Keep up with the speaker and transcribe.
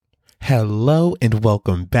Hello and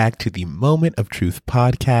welcome back to the Moment of Truth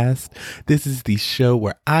podcast. This is the show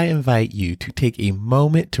where I invite you to take a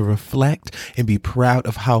moment to reflect and be proud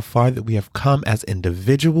of how far that we have come as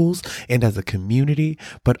individuals and as a community,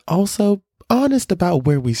 but also honest about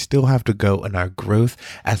where we still have to go in our growth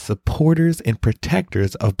as supporters and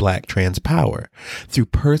protectors of Black trans power. Through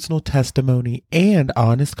personal testimony and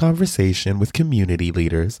honest conversation with community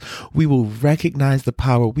leaders, we will recognize the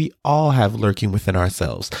power we all have lurking within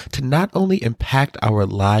ourselves to not only impact our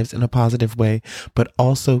lives in a positive way, but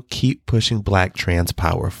also keep pushing Black trans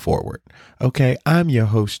power forward. Okay, I'm your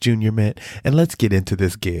host, Junior Mint, and let's get into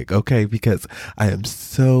this gig, okay? Because I am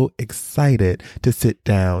so excited to sit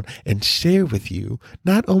down and share with you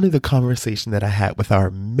not only the conversation that I had with our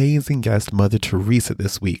amazing guest, Mother Teresa,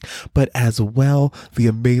 this week, but as well the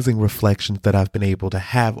amazing reflections that I've been able to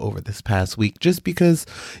have over this past week. Just because,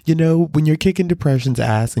 you know, when you're kicking depression's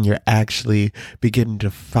ass and you're actually beginning to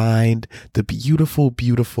find the beautiful,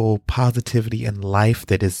 beautiful positivity in life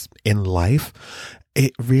that is in life,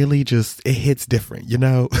 it really just, it hits different, you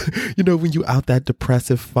know, when you out that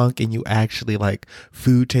depressive funk and you actually like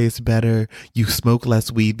food tastes better, you smoke less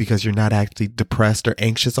weed because you're not actually depressed or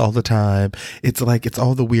anxious all the time. It's like, it's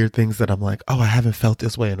all the weird things that I'm like, oh, I haven't felt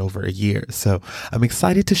this way in over a year. So I'm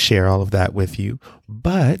excited to share all of that with you.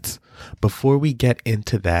 But before we get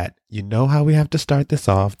into that, you know how we have to start this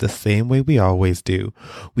off the same way we always do.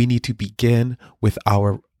 We need to begin with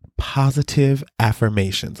our positive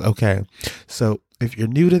affirmations. Okay. So if you're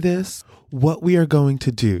new to this, what we are going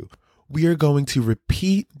to do, we are going to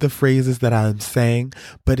repeat the phrases that I'm saying,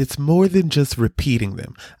 but it's more than just repeating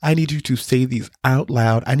them. I need you to say these out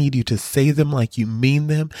loud. I need you to say them like you mean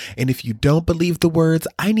them. And if you don't believe the words,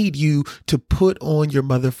 I need you to put on your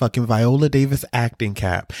motherfucking Viola Davis acting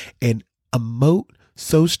cap and emote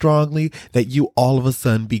so strongly that you all of a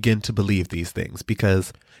sudden begin to believe these things.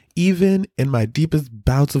 Because even in my deepest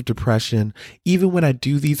bouts of depression, even when I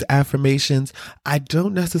do these affirmations, I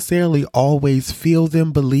don't necessarily always feel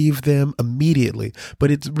them, believe them immediately,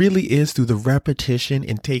 but it really is through the repetition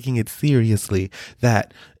and taking it seriously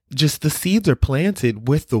that just the seeds are planted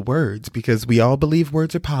with the words, because we all believe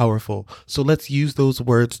words are powerful. So let's use those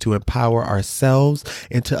words to empower ourselves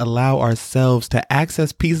and to allow ourselves to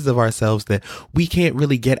access pieces of ourselves that we can't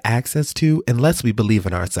really get access to unless we believe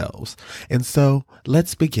in ourselves. And so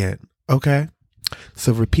let's begin. Okay.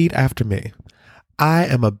 So repeat after me. I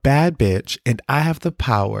am a bad bitch and I have the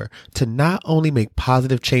power to not only make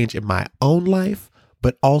positive change in my own life,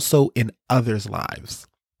 but also in others' lives.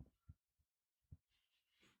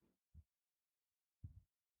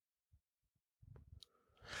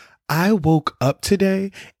 I woke up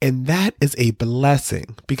today, and that is a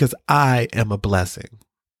blessing because I am a blessing.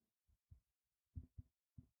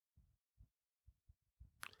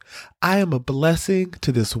 I am a blessing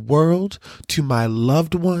to this world, to my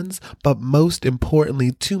loved ones, but most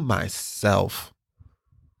importantly, to myself.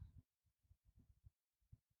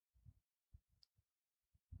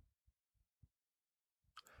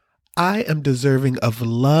 I am deserving of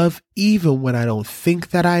love even when I don't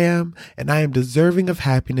think that I am, and I am deserving of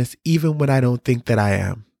happiness even when I don't think that I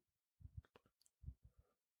am.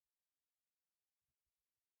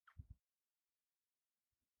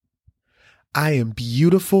 I am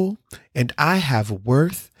beautiful and I have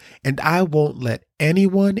worth, and I won't let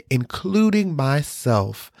anyone, including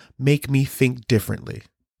myself, make me think differently.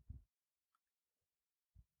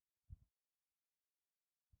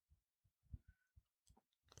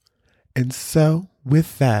 And so,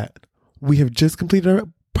 with that, we have just completed our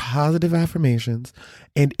positive affirmations.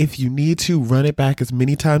 And if you need to, run it back as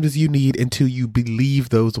many times as you need until you believe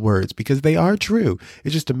those words, because they are true.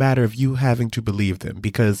 It's just a matter of you having to believe them,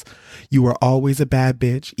 because you are always a bad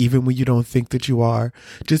bitch, even when you don't think that you are.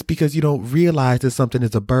 Just because you don't realize that something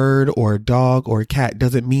is a bird or a dog or a cat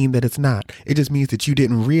doesn't mean that it's not. It just means that you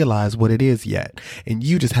didn't realize what it is yet. And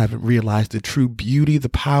you just haven't realized the true beauty, the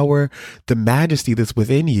power, the majesty that's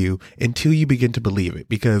within you until you begin to believe it.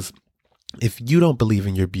 Because if you don't believe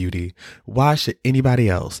in your beauty, why should anybody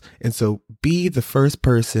else? And so be the first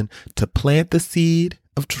person to plant the seed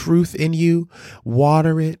of truth in you,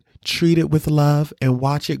 water it, treat it with love, and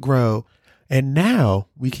watch it grow. And now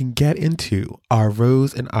we can get into our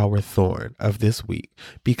rose and our thorn of this week,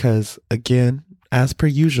 because again, as per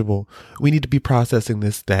usual, we need to be processing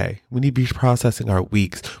this day. We need to be processing our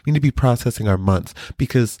weeks. We need to be processing our months,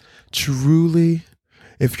 because truly,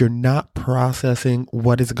 if you're not processing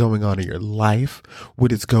what is going on in your life,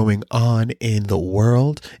 what is going on in the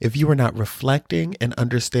world, if you are not reflecting and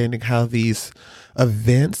understanding how these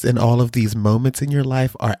events and all of these moments in your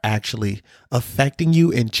life are actually affecting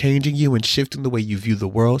you and changing you and shifting the way you view the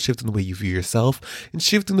world, shifting the way you view yourself, and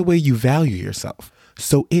shifting the way you value yourself.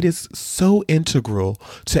 So it is so integral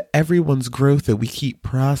to everyone's growth that we keep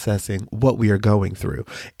processing what we are going through.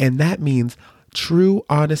 And that means true,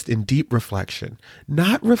 honest, and deep reflection.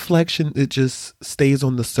 Not reflection that just stays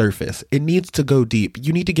on the surface. It needs to go deep.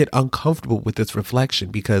 You need to get uncomfortable with this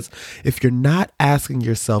reflection, because if you're not asking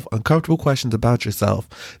yourself uncomfortable questions about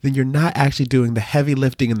yourself, then you're not actually doing the heavy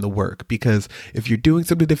lifting and the work. Because if you're doing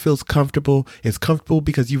something that feels comfortable, it's comfortable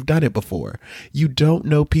because you've done it before. You don't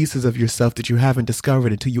know pieces of yourself that you haven't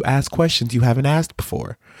discovered until you ask questions you haven't asked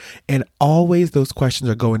before. And always those questions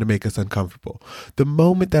are going to make us uncomfortable. The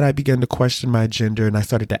moment that I began to question my gender and I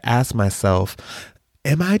started to ask myself,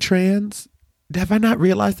 am I trans? Have I not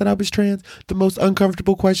realized that I was trans? The most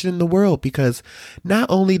uncomfortable question in the world, because not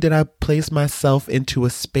only did I place myself into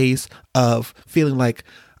a space of feeling like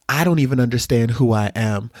I don't even understand who I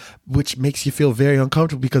am, which makes you feel very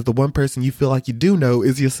uncomfortable because the one person you feel like you do know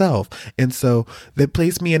is yourself. And so that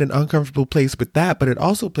placed me in an uncomfortable place with that, but it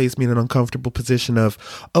also placed me in an uncomfortable position of,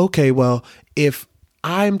 okay, well, if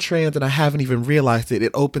I'm trans and I haven't even realized it,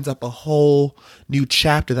 it opens up a whole new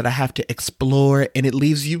chapter that I have to explore, and it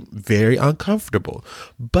leaves you very uncomfortable.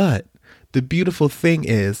 But the beautiful thing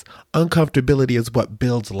is, uncomfortability is what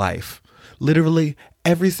builds life. Literally,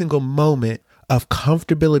 every single moment of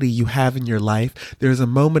comfortability you have in your life, there's a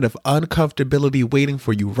moment of uncomfortability waiting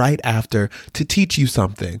for you right after to teach you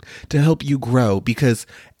something, to help you grow, because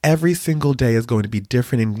every single day is going to be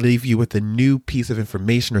different and leave you with a new piece of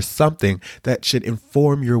information or something that should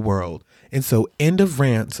inform your world. And so, end of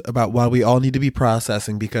rants about why we all need to be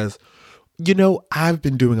processing, because I've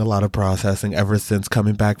been doing a lot of processing ever since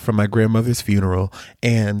coming back from my grandmother's funeral,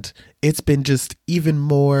 and it's been just even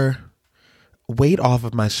more weight off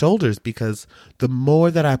of my shoulders, because the more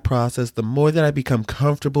that I process, the more that I become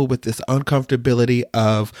comfortable with this uncomfortability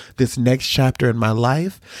of this next chapter in my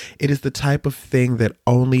life, it is the type of thing that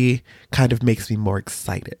only kind of makes me more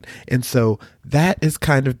excited. And so that has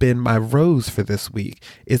kind of been my rose for this week,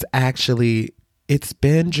 is actually, it's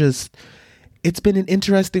been an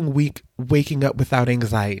interesting week waking up without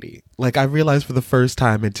anxiety. Like, I realized for the first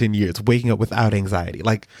time in 10 years, waking up without anxiety.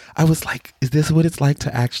 Like, I was like, is this what it's like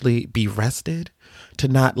to actually be rested? To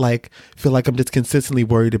not feel like I'm just consistently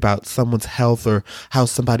worried about someone's health or how's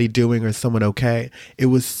somebody doing or someone okay? It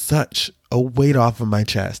was such a weight off of my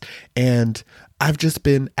chest. And I've just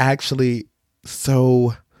been actually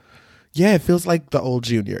so... yeah, it feels like the old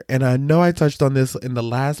Junior. And I know I touched on this in the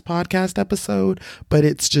last podcast episode, but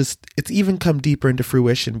it's even come deeper into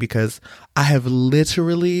fruition, because I have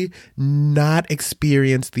literally not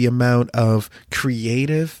experienced the amount of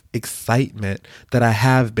creative excitement that I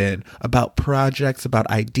have been about projects, about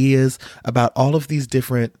ideas, about all of these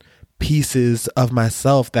different pieces of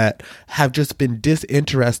myself that have just been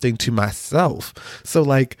disinteresting to myself.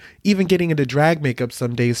 So even getting into drag makeup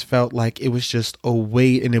some days felt like it was just a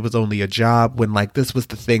weight and it was only a job, when this was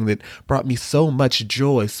the thing that brought me so much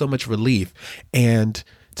joy, so much relief. And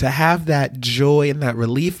to have that joy and that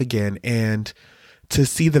relief again, and to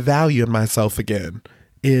see the value in myself again,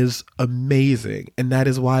 is amazing. And that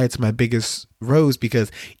is why it's my biggest rose,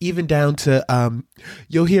 because even down to,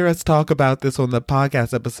 you'll hear us talk about this on the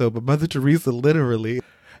podcast episode, but Mother Teresa literally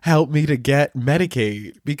helped me to get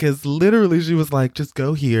Medicaid, because literally she was like, just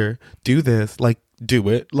go here, do this, do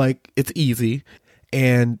it. It's easy.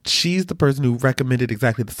 And she's the person who recommended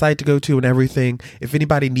exactly the site to go to and everything. If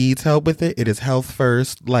anybody needs help with it, it is Health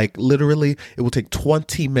First. Literally, it will take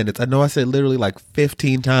 20 minutes. I know I said literally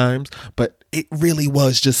 15 times, but it really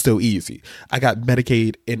was just so easy. I got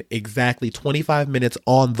Medicaid in exactly 25 minutes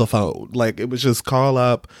on the phone. It was just call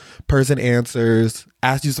up, person answers,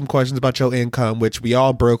 ask you some questions about your income, which we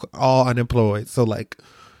all broke, all unemployed. So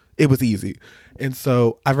it was easy. And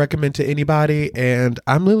so I recommend to anybody, and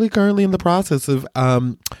I'm literally currently in the process of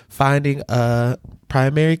finding a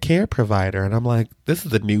primary care provider. And I'm like, this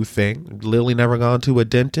is a new thing. Literally never gone to a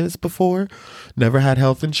dentist before, never had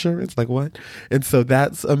health insurance. What? And so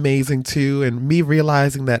that's amazing too. And me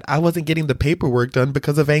realizing that I wasn't getting the paperwork done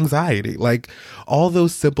because of anxiety. All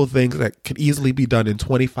those simple things that could easily be done in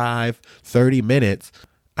 25, 30 minutes.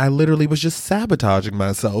 I literally was just sabotaging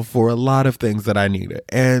myself for a lot of things that I needed.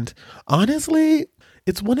 And honestly,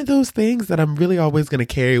 it's one of those things that I'm really always going to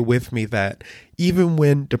carry with me, that even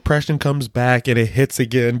when depression comes back and it hits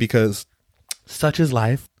again, because such is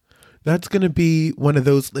life, That's going to be one of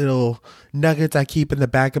those little nuggets I keep in the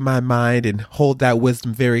back of my mind and hold that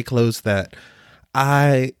wisdom very close, that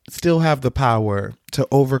I still have the power to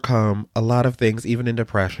overcome a lot of things, even in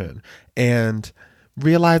depression. And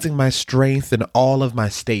realizing my strength in all of my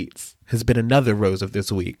states has been another rose of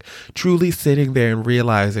this week. Truly sitting there and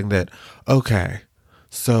realizing that, okay,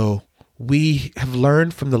 so we have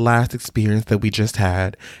learned from the last experience that we just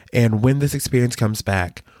had. And when this experience comes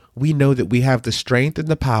back, we know that we have the strength and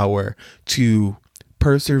the power to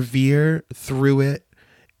persevere through it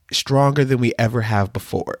stronger than we ever have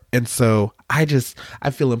before. And so I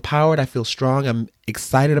feel empowered. I feel strong. I'm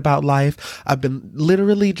excited about life. I've been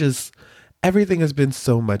literally just, everything has been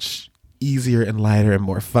so much easier and lighter and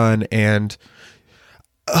more fun. And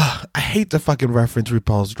I hate to fucking reference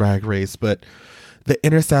RuPaul's Drag Race, but the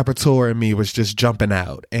inner saboteur in me was just jumping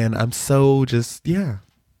out. And I'm so just, yeah,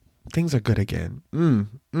 things are good again.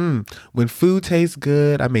 When food tastes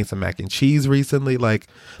good, I made some mac and cheese recently. Like,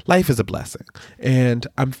 life is a blessing, and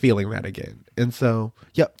I'm feeling that again. And so,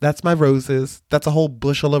 yep, that's my roses. That's a whole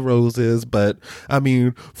bushel of roses. But I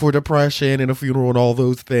mean, for depression and a funeral and all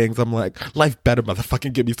those things, I'm like, life better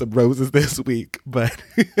motherfucking give me some roses this week. But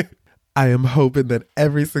I am hoping that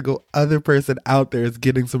every single other person out there is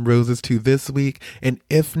getting some roses too this week. And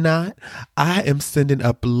if not, I am sending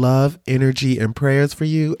up love, energy, and prayers for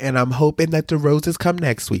you. And I'm hoping that the roses come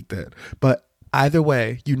next week then. But either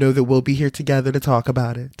way, you know that we'll be here together to talk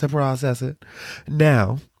about it, to process it.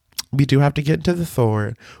 Now, we do have to get into the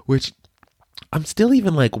thorn, which I'm still,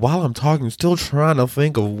 even like while I'm talking, still trying to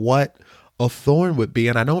think of what a thorn would be.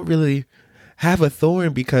 And I don't really have a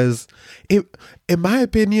thorn because in my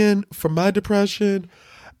opinion, for my depression,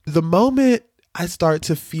 the moment I start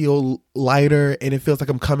to feel lighter and it feels like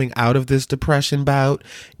I'm coming out of this depression bout,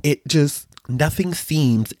 nothing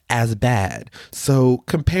seems as bad. So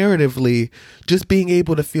comparatively, just being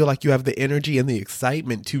able to feel like you have the energy and the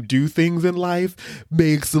excitement to do things in life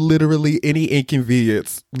makes literally any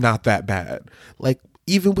inconvenience not that bad. Like,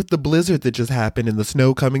 even with the blizzard that just happened and the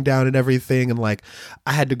snow coming down and everything, and like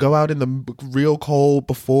I had to go out in the real cold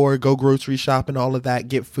before, go grocery shopping, all of that,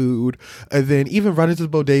 get food, and then even run into the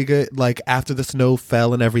bodega like after the snow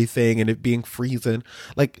fell and everything and it being freezing.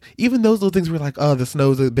 Like, even those little things were like, oh, the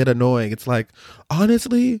snow's a bit annoying. It's like,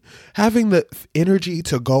 honestly, having the energy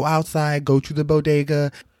to go outside, go to the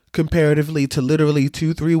bodega, comparatively to literally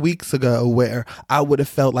 2-3 weeks ago, where I would have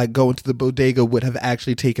felt like going to the bodega would have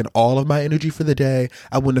actually taken all of my energy for the day.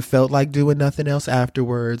 I wouldn't have felt like doing nothing else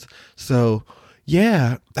afterwards. So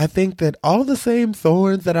yeah, I think that all the same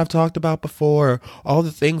thorns that I've talked about before, all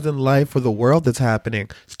the things in life for the world that's happening,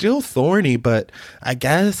 still thorny, but I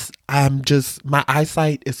guess my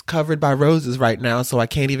eyesight is covered by roses right now, so I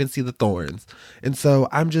can't even see the thorns. And so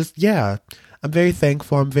I'm very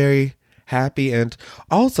thankful. I'm very happy. And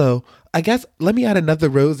also, I guess, let me add another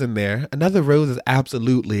rose in there. Another rose is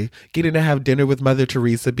absolutely getting to have dinner with Mother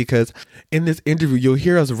Teresa, because in this interview, you'll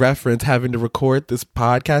hear us reference having to record this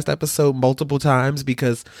podcast episode multiple times,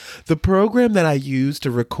 because the program that I use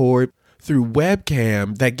to record through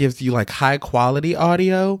webcam that gives you like high quality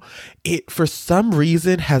audio, it for some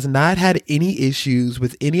reason has not had any issues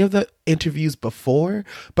with any of the interviews before,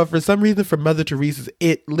 but for some reason for Mother Teresa's,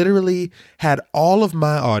 it literally had all of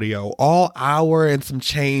my audio, all hour and some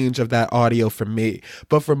change of that audio for me,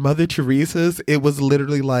 but for Mother Teresa's, it was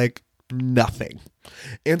literally like nothing.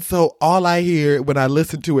 And so all I hear when I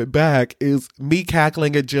listen to it back is me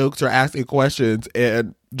cackling at jokes or asking questions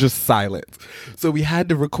and just silence. So we had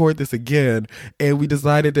to record this again, and we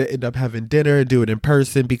decided to end up having dinner and do it in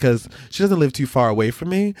person because she doesn't live too far away from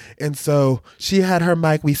me. And so she had her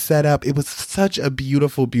mic, we set up. It was such a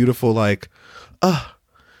beautiful, beautiful, like,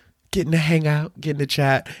 getting to hang out, getting to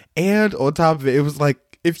chat. And on top of it, it was like,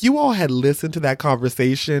 if you all had listened to that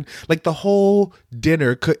conversation, like the whole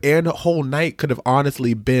dinner and the whole night could have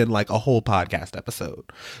honestly been like a whole podcast episode.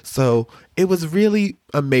 So it was really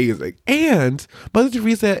amazing. And Mother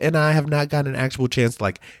Teresa and I have not gotten an actual chance to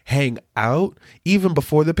like hang out even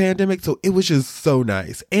before the pandemic. So it was just so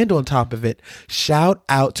nice. And on top of it, shout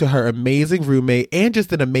out to her amazing roommate and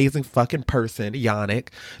just an amazing fucking person, Yannick,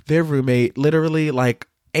 their roommate, literally like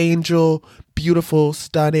angel, beautiful,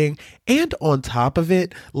 stunning, and on top of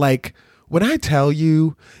it, like, when I tell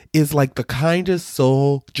you, is like the kindest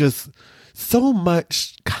soul, just so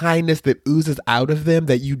much kindness that oozes out of them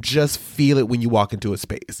that you just feel it when you walk into a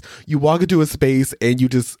space. You walk into a space and you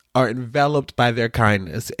just are enveloped by their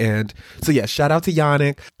kindness. And so yeah, shout out to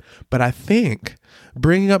Yannick. But I think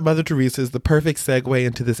bringing up Mother Teresa is the perfect segue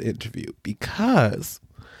into this interview, because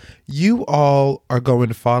you all are going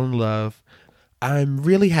to fall in love. I'm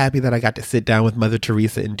really happy that I got to sit down with Mother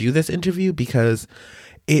Teresa and do this interview, because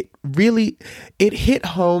it hit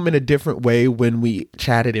home in a different way when we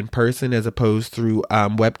chatted in person as opposed through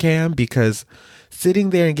webcam, because sitting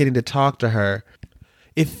there and getting to talk to her,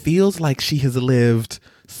 it feels like she has lived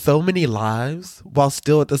so many lives while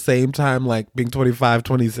still at the same time like being 25,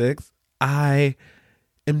 26. I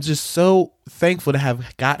am just so thankful to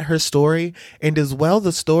have got her story, and as well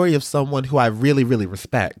the story of someone who I really, really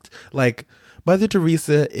respect. Like, Mother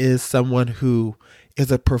Teresa is someone who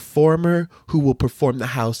is a performer who will perform the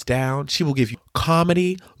house down. She will give you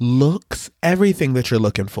comedy, looks, everything that you're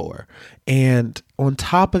looking for. And on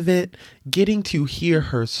top of it, getting to hear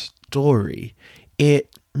her story,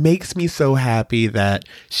 it makes me so happy that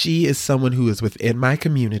she is someone who is within my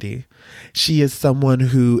community. She is someone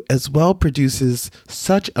who as well produces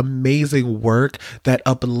such amazing work that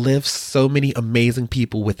uplifts so many amazing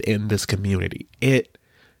people within this community. It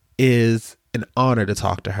is an honor to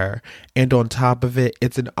talk to her. And on top of it,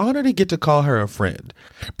 it's an honor to get to call her a friend,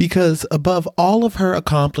 because above all of her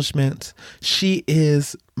accomplishments, she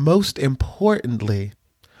is most importantly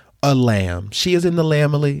a lamb. She is in the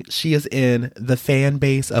Lamely. She is in the fan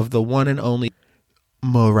base of the one and only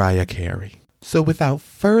Mariah Carey. So without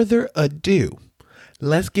further ado,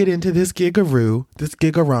 let's get into this gigaroo, this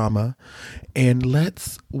gigarama, and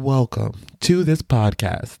let's welcome to this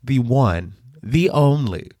podcast the one, the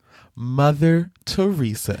only Mother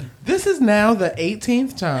Teresa. This is now the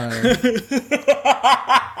 18th time.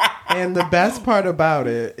 And the best part about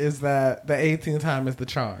it is that the 18th time is the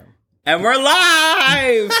charm. And we're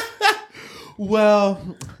live!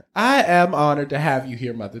 Well, I am honored to have you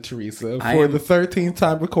here, Mother Teresa, for the 13th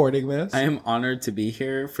time recording this. I am honored to be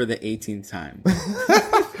here for the 18th time.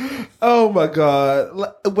 Oh my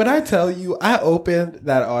God. When I tell you, I opened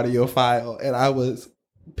that audio file and I was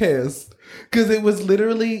pissed, because it was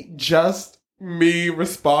literally just me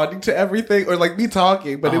responding to everything, or like me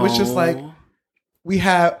talking, but it was just like,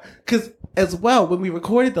 because as well, when we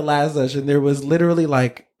recorded the last session, there was literally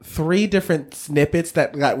like 3 different snippets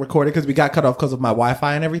that got recorded because we got cut off because of my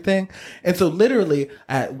Wi-Fi and everything. And so literally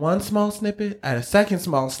I had one small snippet, I had a second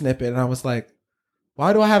small snippet, and I was like,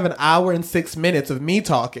 why do I have an hour and 6 minutes of me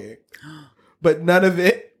talking? But none of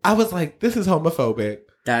it, I was like, this is homophobic.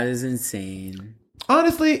 That is insane.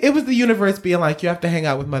 Honestly, it was the universe being like, you have to hang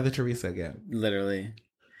out with Mother Teresa again. Literally.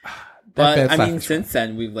 But I mean, since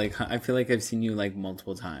then, we've I feel like I've seen you like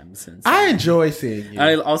multiple times since then. I enjoy seeing you.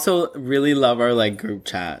 I also really love our like group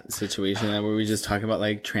chat situation where we just talk about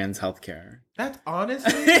like trans healthcare. That's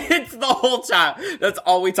honestly, it's the whole chat. That's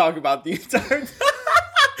all we talk about the entire time.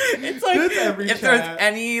 It's like if there's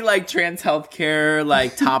any like trans healthcare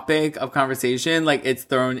like topic of conversation, like it's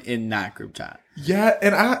thrown in that group chat. Yeah,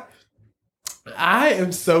 and I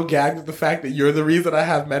am so gagged with the fact that you're the reason I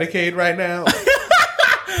have Medicaid right now.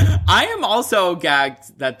 I am also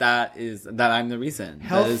gagged that I'm the reason.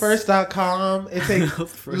 Healthfirst.com. It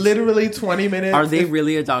takes literally 20 minutes. Are they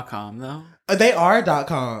really a .com though? They are a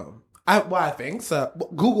 .com. I think so.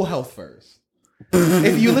 Google Health First.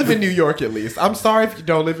 If you live in New York, at least. I'm sorry if you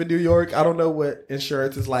don't live in New York. I don't know what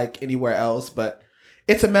insurance is like anywhere else, but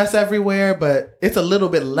it's a mess everywhere, but it's a little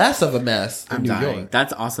bit less of a mess in New York.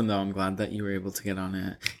 That's awesome, though. I'm glad that you were able to get on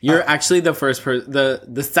it. You're actually the first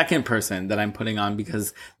the second person that I'm putting on,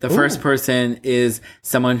 because the first person is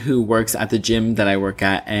someone who works at the gym that I work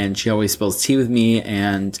at, and she always spills tea with me,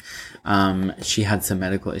 and she had some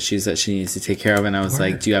medical issues that she needs to take care of, and I was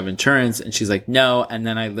like, do you have insurance? And she's like, no. And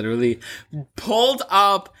then I literally pulled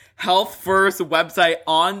up Health First website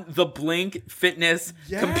on the Blink Fitness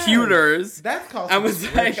computers. That's called. I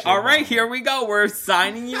was like, all right, here we go. We're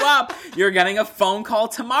signing you up. You're getting a phone call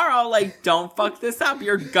tomorrow. Like, don't fuck this up.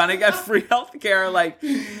 You're gonna get free healthcare. Like,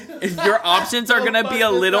 your options are gonna be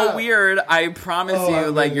a little weird. I promise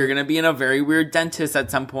you. Like, you're gonna be in a very weird dentist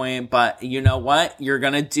at some point, but you know what? You're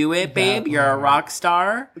gonna do it, babe. You're a rock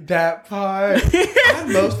star. That part.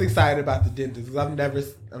 I'm most excited about the dentist because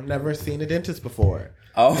I've never seen a dentist before.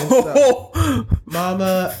 Oh, so,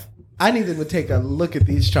 Mama, I need them to take a look at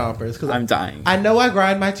these chompers because I'm dying. I know I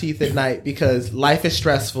grind my teeth at night because life is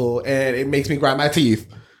stressful and it makes me grind my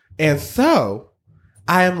teeth. And so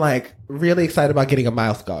I am like really excited about getting a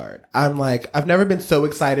mouth guard. I'm like, I've never been so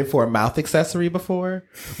excited for a mouth accessory before.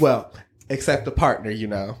 Well, except a partner, you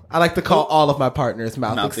know. I like to call all of my partners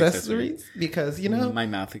mouth accessories because, you know. My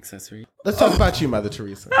mouth accessory. Let's talk about you, Mother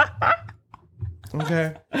Teresa.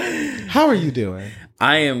 Okay. How are you doing?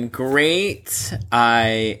 I am great.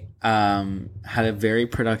 I had a very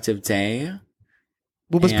productive day.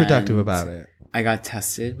 What was productive about it? I got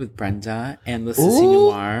tested with Brenda and the Sissy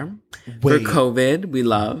Noir for COVID. We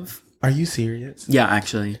love. Are you serious? Yeah,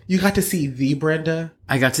 actually. You got to see the Brenda?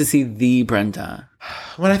 I got to see the Brenda.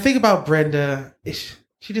 When I think about Brenda,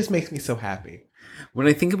 She just makes me so happy. When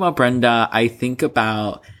I think about Brenda, I think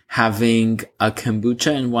about having a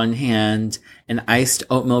kombucha in one hand, an iced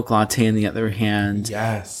oat milk latte in the other hand.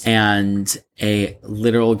 Yes. And a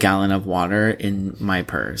literal gallon of water in my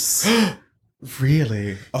purse.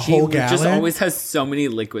 Really? A whole gallon? She just always has so many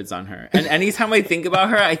liquids on her. And anytime I think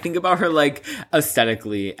about her, I think about her like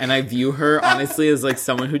aesthetically. And I view her honestly as like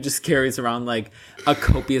someone who just carries around like a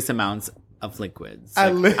copious amounts of liquids.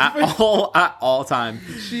 Like, at all times.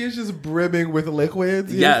 She is just brimming with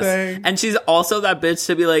liquids, you're yes. saying? And she's also that bitch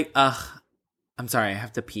to be like, ugh, I'm sorry, I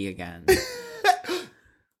have to pee again.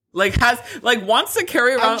 Wants to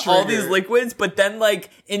carry around all these liquids, but then like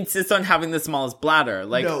insists on having the smallest bladder.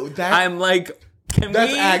 Like, no, I'm like,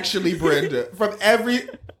 that's actually Brenda.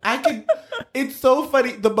 It's so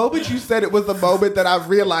funny. The moment you said it was the moment that I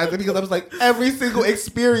realized it, because I was like, every single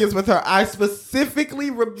experience with her, I specifically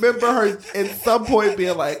remember her at some point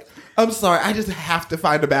being like, I'm sorry, I just have to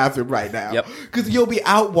find a bathroom right now. Yep. Because you'll be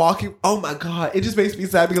out walking. Oh my God. It just makes me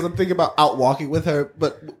sad because I'm thinking about out walking with her,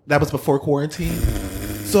 but that was before quarantine.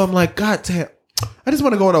 So I'm like, God damn, I just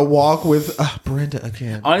want to go on a walk with Brenda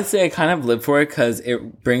again. Honestly, I kind of live for it because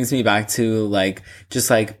it brings me back to like, just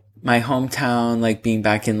like my hometown, like being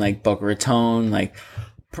back in like Boca Raton, like.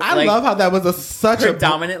 I love how that was such a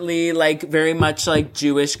predominantly like very much like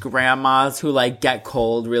Jewish grandmas who like get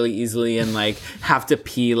cold really easily and like have to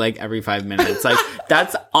pee like every 5 minutes. Like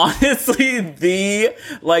that's honestly the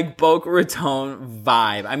like Boca Raton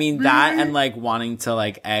vibe. I mean that and like wanting to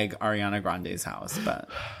like egg Ariana Grande's house. But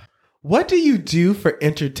what do you do for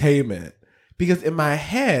entertainment? Because in my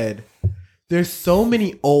head, there's so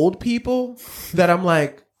many old people that I'm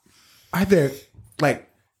like, are there like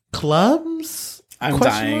clubs? I'm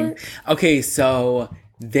dying. Okay, so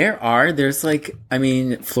there's like, I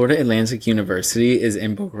mean, Florida Atlantic University is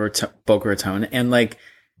in Boca Raton, and like,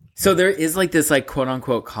 so there is like this like quote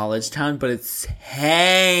unquote college town, but it's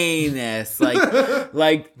heinous, like,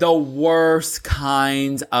 like the worst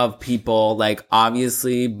kinds of people, like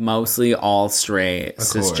obviously mostly all straight,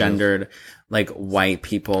 cisgendered, like white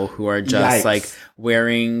people who are just like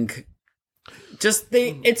wearing.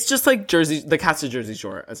 It's just like the cast of Jersey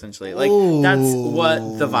Shore, essentially. Like, that's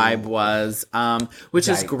what the vibe was, which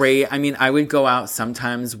is great. I mean, I would go out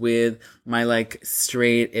sometimes with my, like,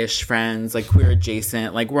 straight-ish friends, like, queer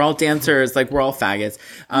adjacent. Like, we're all dancers. Like, we're all faggots.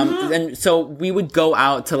 And so we would go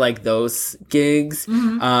out to, like, those gigs,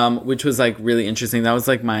 which was, like, really interesting. That was,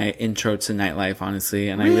 like, my intro to nightlife, honestly.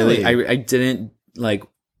 And I didn't, like,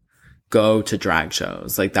 go to drag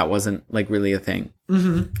shows. Like, that wasn't, like, really a thing.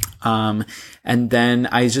 And then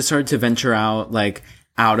I just started to venture out, like,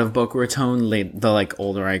 out of Boca Raton the like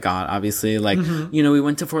older I got, obviously. Like, you know, we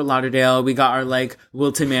went to Fort Lauderdale, we got our like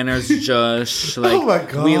Wilton Manors Jush, like oh my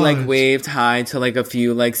God. We like waved hi to like a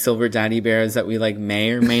few like silver daddy bears that we like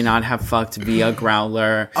may or may not have fucked via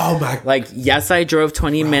growler. Oh my, like, yes, I drove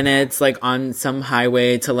 20 minutes like on some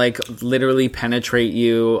highway to like literally penetrate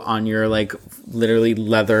you on your like literally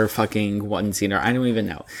leather fucking one-seater. I don't even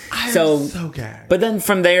know. So gagged. But then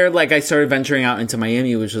from there, like, I started venturing out into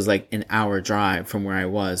Miami, which was like an hour drive from where I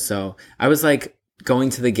was. So I was like going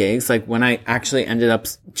to the gigs. Like, when I actually ended up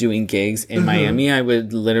doing gigs in Miami, I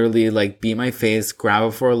would literally like beat my face, grab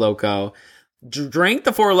a Four Loko, drink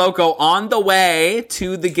the Four Loko on the way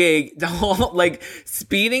to the gig, the whole, like,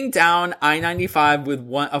 speeding down I-95 with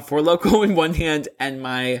a Four Loko in one hand and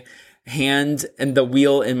my hand and the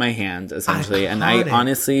wheel in my hand, essentially. Iconic. And I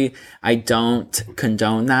honestly, I don't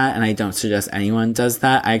condone that, and I don't suggest anyone does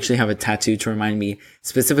that. I actually have a tattoo to remind me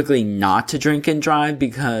specifically not to drink and drive,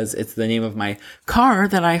 because it's the name of my car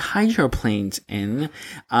that I hydroplaned in.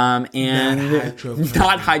 Not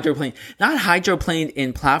hydroplaned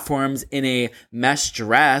in platforms in a mesh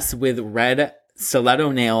dress with red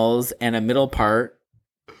stiletto nails and a middle part.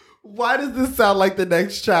 Why does this sound like the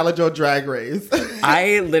next challenge on Drag Race?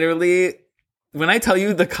 I literally, when I tell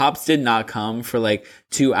you the cops did not come for like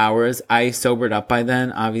 2 hours, I sobered up by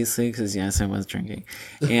then, obviously, because yes, I was drinking.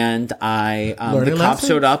 And the cops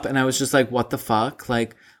showed up and I was just like, what the fuck?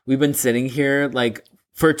 Like, we've been sitting here like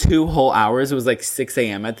for 2 whole hours. It was like 6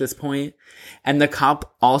 a.m. at this point. And the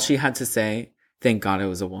cop, all she had to say, thank God it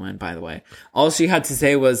was a woman, by the way. All she had to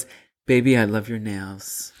say was, baby, I love your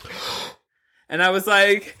nails. And I was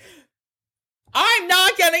like, I'm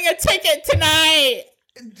not getting a ticket tonight.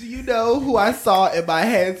 Do you know who I saw in my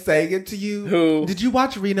head saying it to you? Who? Did you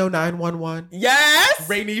watch Reno 911? Yes.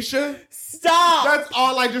 Rainisha? Stop. That's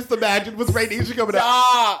all I just imagined was Rainisha coming up.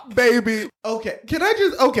 Stop. Baby. Okay.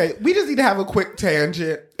 We just need to have a quick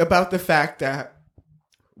tangent about the fact that,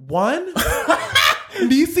 one,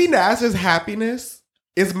 Niecy Nash's happiness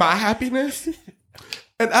is my happiness.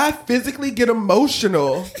 And I physically get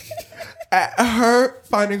emotional at her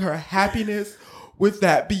finding her happiness with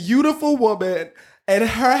that beautiful woman and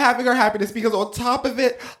her having her happiness, because on top of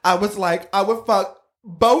it, I was like, I would fuck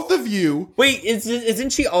both of you. Wait,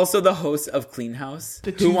 isn't she also the host of Clean House?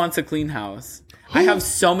 Who Wants a Clean House? I have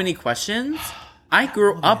so many questions. I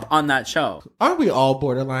grew up on that show. Aren't we all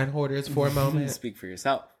borderline hoarders for a moment? Speak for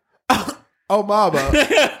yourself. Oh, mama.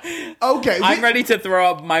 Okay. I'm ready to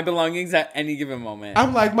throw up my belongings at any given moment.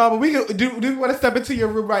 I'm like, mama, do we want to step into your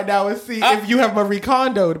room right now and see if you have Marie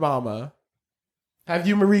Kondoed, mama? Have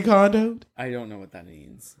you Marie Kondoed? I don't know what that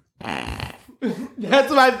means.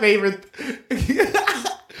 That's my favorite.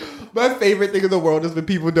 My favorite thing in the world is when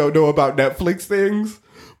people don't know about Netflix things.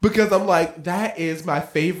 Because I'm like, that is my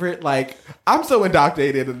favorite. Like, I'm so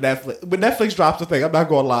indoctrinated in Netflix. When Netflix drops a thing, I'm not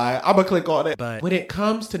going to lie. I'm going to click on it. But when it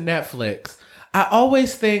comes to Netflix, I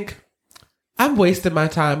always think, I'm wasting my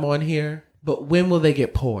time on here. But when will they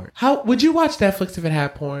get porn? How would you watch Netflix if it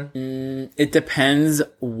had porn? It depends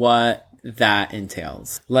what that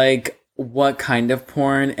entails. Like, what kind of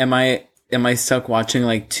porn? Am I stuck watching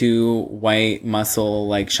like two white muscle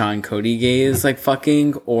like Sean Cody gays like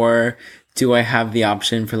fucking, or do I have the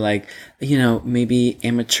option for like, you know, maybe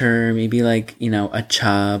amateur, maybe like, you know, a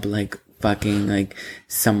chub, like fucking like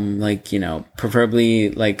some like, you know,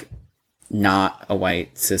 preferably like not a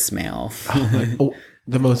white cis male. Oh,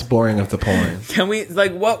 the most boring of the porn. Can we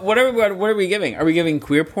like what are we giving? Are we giving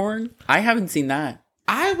queer porn? I haven't seen that.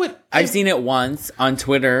 I've seen it once on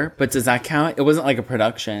Twitter, but does that count? It wasn't like a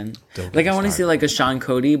production. Like I want to see like a Sean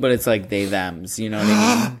Cody, but it's like they thems. You know what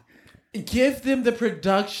I mean? Give them the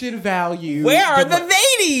production value. Where are the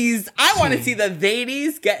ladies? I want to see the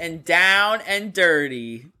ladies getting down and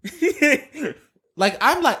dirty.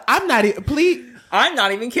 I'm not even. Please, I'm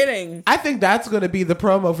not even kidding. I think that's going to be the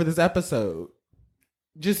promo for this episode.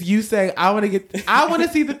 Just you saying, I want to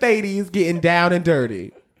see the ladies getting down and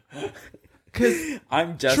dirty. Because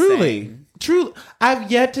I'm just saying. Truly,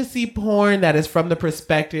 I've yet to see porn that is from the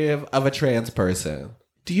perspective of a trans person.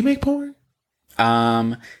 Do you make porn?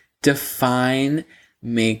 Define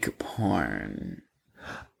make porn.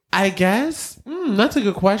 I guess that's a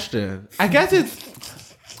good question. I guess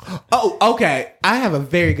it's. Oh, okay. I have a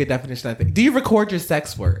very good definition. I think. Do you record your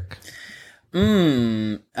sex work?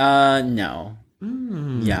 No.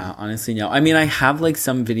 Yeah, honestly, no. I mean, I have like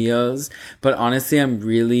some videos, but honestly, I'm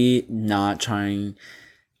really not trying.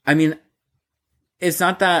 I mean, it's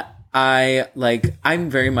not that I'm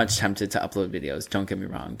very much tempted to upload videos. Don't get me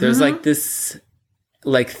wrong. There's like this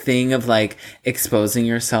like thing of like exposing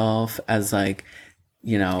yourself as like,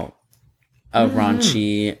 you know, a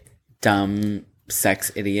raunchy, dumb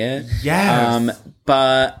sex idiot. Yes.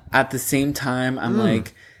 But at the same time, I'm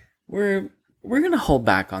like, we're going to hold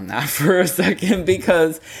back on that for a second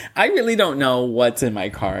because I really don't know what's in my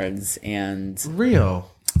cards. And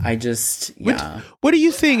real. I just, yeah. What are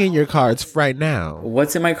you seeing in your cards right now?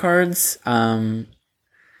 What's in my cards?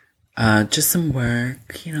 Just some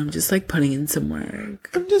work. You know, I'm just like putting in some work.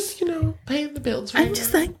 I'm just, you know, paying the bills. I'm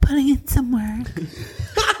just like putting in some work.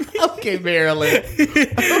 Okay, Marilyn.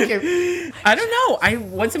 Okay. I don't know.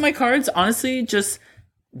 What's in my cards? Honestly, just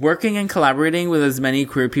working and collaborating with as many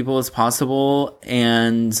queer people as possible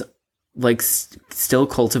and like still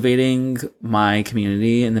cultivating my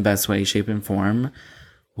community in the best way, shape, and form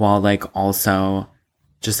while like also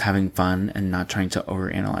just having fun and not trying to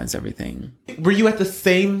overanalyze everything. Were you at the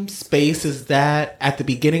same space as that at the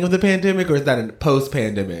beginning of the pandemic, or is that a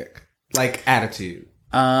post-pandemic like attitude?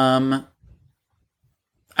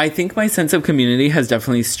 I think my sense of community has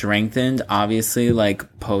definitely strengthened, obviously,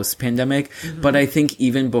 like post-pandemic. But I think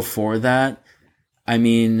even before that, I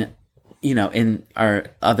mean, you know, in our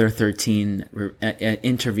other 13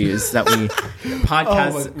 interviews that we,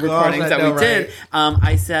 recordings that we did,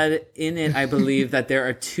 I said in it, I believe that there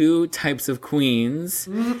are two types of queens.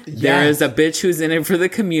 Yes. There is a bitch who's in it for the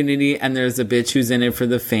community, and there's a bitch who's in it for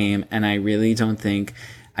the fame. And I really don't think,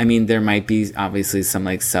 I mean, there might be obviously some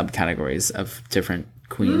like subcategories of different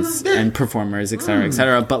queens and performers, et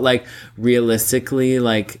cetera, but like realistically,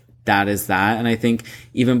 like that is that. And I think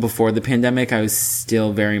even before the pandemic, I was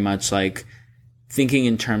still very much like thinking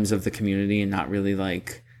in terms of the community and not really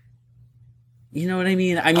like, you know what I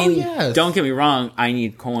mean? I mean, Don't get me wrong, I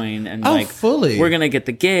need coin and like fully. We're gonna get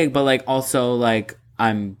the gig, but like also like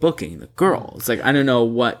I'm booking the girls. Like, I don't know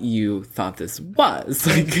what you thought this was.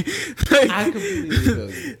 Like I completely feel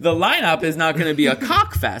you. The lineup is not going to be a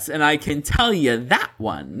cock fest, and I can tell you that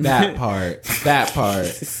one. That part.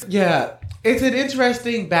 Yeah. It's an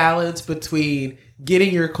interesting balance between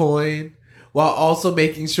getting your coin while also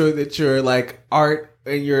making sure that your like art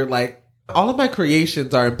and your like All of my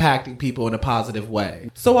creations are impacting people in a positive way.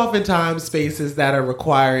 So oftentimes spaces that are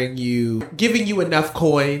requiring you, giving you enough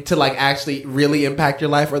coin to like actually really impact your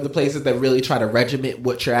life are the places that really try to regiment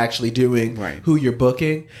what you're actually doing, right, who you're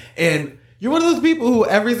booking. And you're one of those people who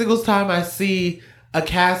every single time I see a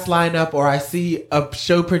cast lineup or I see a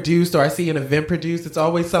show produced or I see an event produced, it's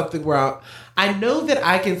always something where I know that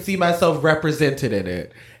I can see myself represented in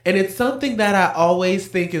it. And it's something that I always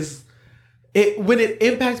think is, when it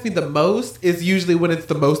impacts me the most is usually when it's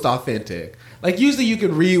the most authentic. Like usually you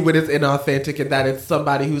can read when it's inauthentic and that it's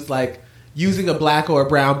somebody who's like using a black or a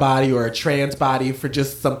brown body or a trans body for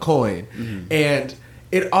just some coin. Mm-hmm. And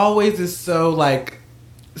it always is so like,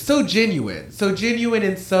 so genuine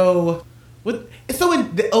and so,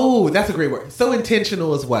 that's a great word. So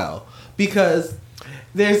intentional as well. Because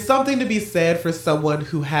there's something to be said for someone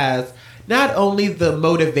who has not only the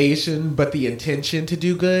motivation, but the intention to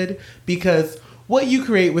do good. Because what you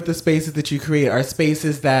create with the spaces that you create are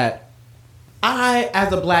spaces that I,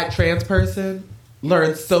 as a black trans person,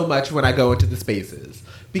 learn so much when I go into the spaces.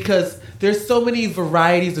 Because there's so many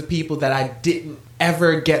varieties of people that I didn't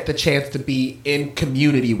ever get the chance to be in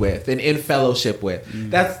community with and in fellowship with.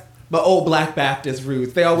 Mm. That's my old Black Baptist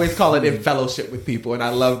roots. They always call it in fellowship with people, and I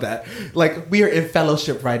love that. Like, we are in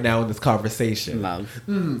fellowship right now in this conversation. Love.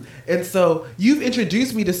 And so you've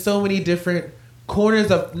introduced me to so many different corners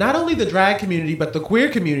of not only the drag community, but the queer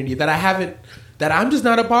community that I'm just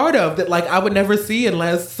not a part of, that like I would never see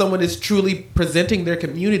unless someone is truly presenting their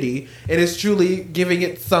community and is truly giving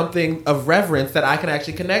it something of reverence that I can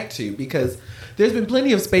actually connect to. Because there's been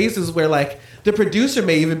plenty of spaces where like the producer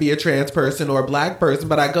may even be a trans person or a black person,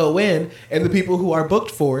 but I go in and the people who are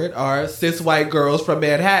booked for it are cis white girls from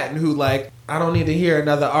Manhattan who like, I don't need to hear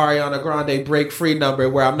another Ariana Grande Break Free number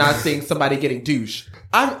where I'm not seeing somebody getting douche.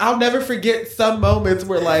 I'll never forget some moments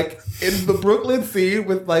where like in the Brooklyn scene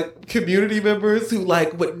with like community members who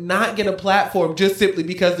like would not get a platform just simply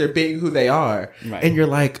because they're being who they are. Right. And you're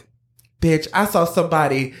like, bitch, I saw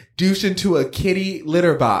somebody douche into a kitty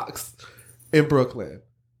litter box in Brooklyn.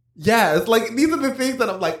 Yeah, it's like, these are the things that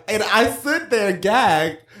I'm like, and I sit there and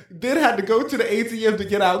gag, then had to go to the ATM to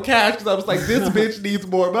get out cash because I was like, this bitch needs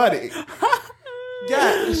more money.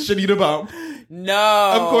 Yeah, Shanita Bump.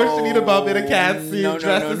 No. Of course, Shanita Bump in a cat suit,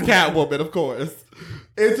 dressed as Catwoman, of course.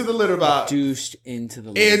 Into the litter box. Douched into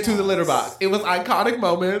the litter box. It was iconic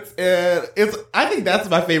moments, and I think that's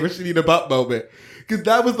my favorite Shanita Bump moment. Because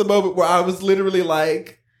that was the moment where I was literally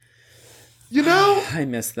like, you know? I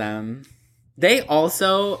miss them. They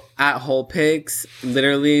also, at Whole Pigs,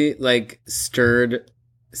 literally, like, stirred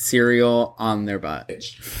cereal on their butt.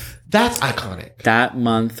 That's iconic. That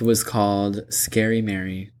month was called Scary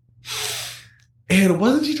Mary. And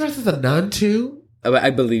wasn't she dressed as a nun, too?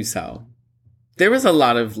 I believe so. There was a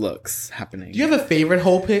lot of looks happening. Do you have a favorite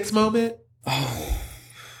Whole Pigs moment?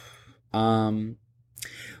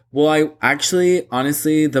 Well, I actually,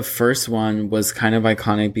 honestly, the first one was kind of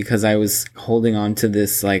iconic because I was holding on to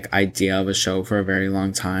this like idea of a show for a very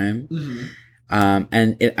long time. Mm-hmm.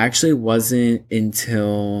 And it actually wasn't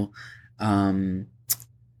until the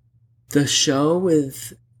show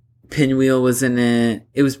with Pinwheel was in it.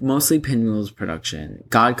 It was mostly Pinwheel's production.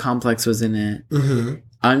 God Complex was in it. Mm-hmm.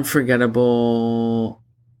 Unforgettable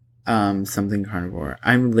something carnivore.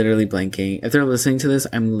 I'm literally blanking. If they're listening to this,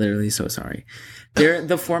 I'm literally so sorry.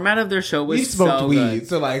 The format of their show was we smoked so weed, good.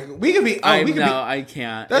 So like we could be. I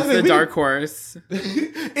can't. It's the dark horse.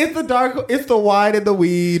 It's the wine and the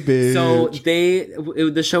weed, bitch. So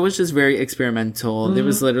the show was just very experimental. Mm-hmm. There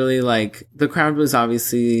was literally like the crowd was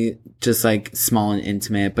obviously just like small and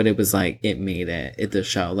intimate, but it was like it made it at the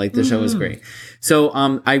show. Like the show was great. So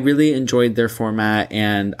I really enjoyed their format,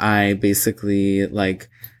 and I basically like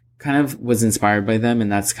kind of was inspired by them,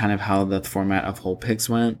 and that's kind of how the format of Whole Pigs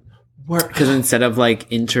went. Because instead of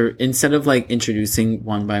introducing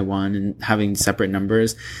one by one and having separate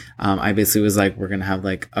numbers, I basically was like, we're gonna have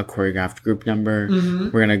like a choreographed group number. Mm-hmm.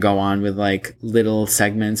 We're gonna go on with like little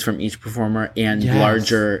segments from each performer and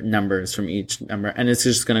larger numbers from each number, and it's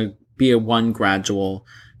just gonna be a one gradual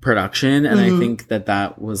production. And I think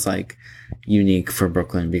that was like unique for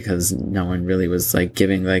Brooklyn because no one really was like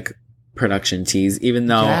giving like production tease, even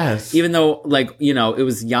though like, you know, it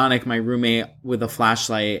was Yannick, my roommate, with a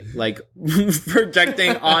flashlight like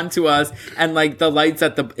projecting onto us, and like the lights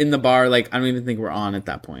in the bar, like I don't even think we're on at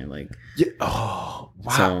that point, like wow.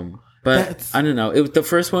 So but I don't know, the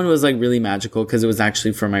first one was like really magical because it was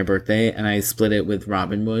actually for my birthday, and I split it with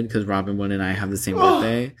Robin Wood because Robin Wood and I have the same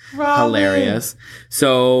birthday. Hilarious.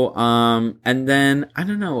 So and then I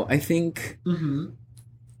don't know, I think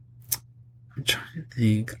I'm trying to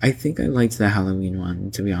think. I think I liked the Halloween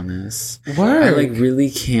one, to be honest. Word. I like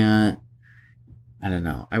really can't. I don't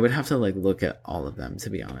know. I would have to like look at all of them, to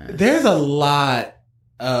be honest. There's a lot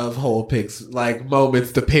of whole picks, like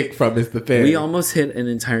moments to pick from is the thing. We almost hit an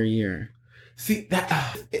entire year. See,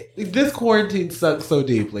 this quarantine sucks so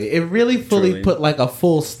deeply. It really fully put like a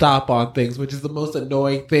full stop on things, which is the most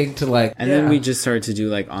annoying thing to like. And then we just started to do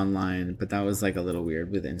like online, but that was like a little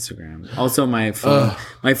weird with Instagram. Also, my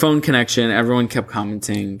phone connection, everyone kept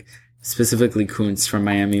commenting, specifically Kuntz from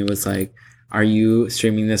Miami was like, are you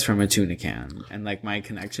streaming this from a tuna can? And like my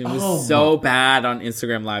connection was so bad on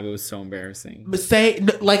Instagram Live. It was so embarrassing.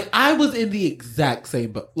 Like I was in the exact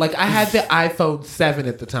same boat. Like I had the iPhone 7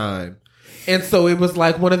 at the time. And so it was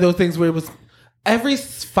like one of those things where it was every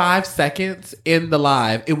 5 seconds in the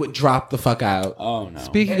live, it would drop the fuck out. Oh no.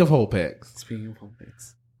 Speaking of Whole Picks.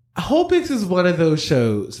 Whole Picks is one of those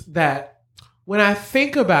shows that when I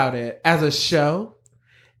think about it as a show,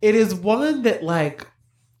 it is one that like,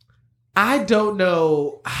 I don't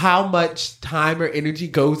know how much time or energy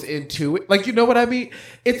goes into it. Like, you know what I mean?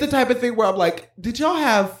 It's the type of thing where I'm like, did y'all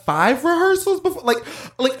have 5 rehearsals before?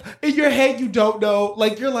 Like in your head, you don't know.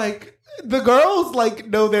 Like, you're like, the girls like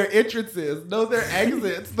know their entrances, know their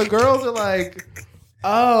exits. The girls are like,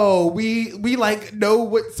 oh, we like know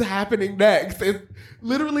what's happening next. And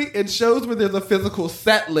literally it shows where there's a physical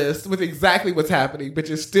set list with exactly what's happening, but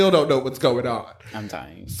you still don't know what's going on. I'm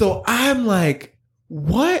dying. So I'm like,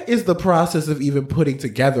 what is the process of even putting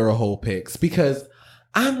together a Whole Picks? Because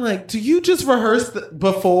I'm like, do you just rehearse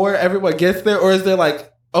before everyone gets there? Or is there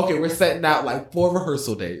like, okay, we're setting out like 4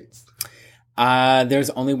 rehearsal dates? There's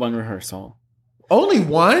only one rehearsal. Only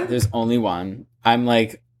one? There's only one. I'm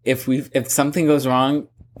like, if something goes wrong,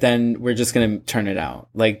 then we're just going to turn it out.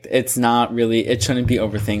 Like, it's not really, it shouldn't be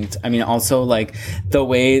overthinked. I mean, also like the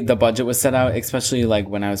way the budget was set out, especially like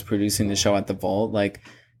when I was producing the show at the Vault, like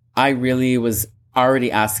I really was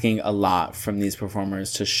already asking a lot from these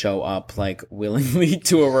performers to show up like willingly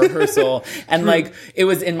to a rehearsal. And like it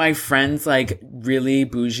was in my friend's like really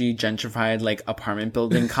bougie gentrified like apartment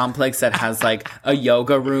building complex that has like a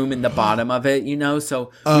yoga room in the bottom of it, you know?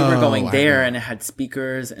 So we were going there and it had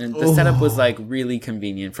speakers and the setup was like really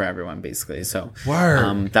convenient for everyone basically. So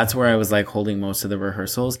that's where I was like holding most of the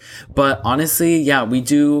rehearsals. But honestly, yeah, we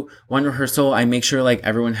do one rehearsal. I make sure like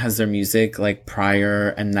everyone has their music like prior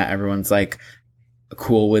and that everyone's like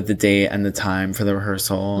cool with the date and the time for the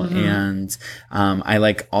rehearsal. And I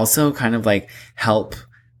like also kind of like help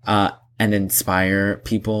and inspire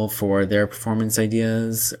people for their performance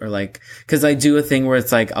ideas, or like, cause I do a thing where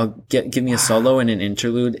it's like, give me a solo and an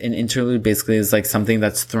interlude. An interlude basically is like something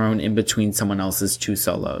that's thrown in between someone else's 2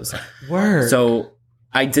 solos. So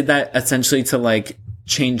I did that essentially to like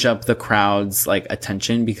change up the crowd's like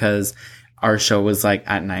attention, because our show was like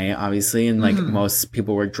at night, obviously, and like most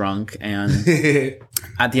people were drunk. And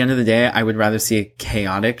at the end of the day, I would rather see a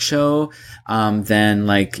chaotic show than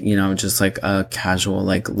like, you know, just like a casual,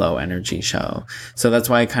 like low energy show. So that's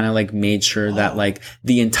why I kind of like made sure that like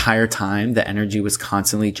the entire time the energy was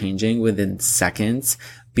constantly changing within seconds,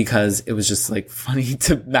 because it was just like funny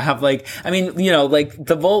to have like, I mean, you know, like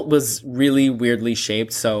the Vault was really weirdly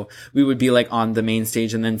shaped. So we would be like on the main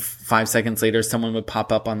stage and then 5 seconds later, someone would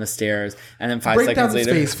pop up on the stairs, and then 5 seconds later. Break down the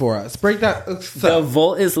space for us. Break that. The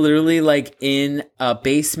Vault is literally like in a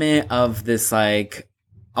basement of this like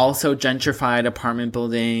also gentrified apartment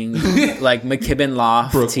building, like McKibben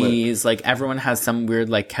Lofties. Like everyone has some weird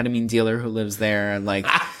like ketamine dealer who lives there. Like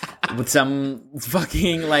with some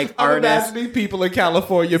fucking like artist. I'm imagining people in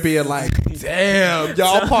California being like, damn,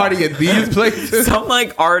 y'all party in these places. Some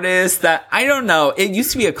like artists that, I don't know. It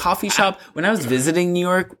used to be a coffee shop. When I was visiting New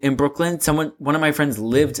York in Brooklyn, one of my friends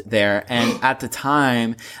lived there. And at the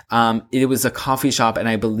time, it was a coffee shop. And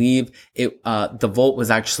I believe the Vault was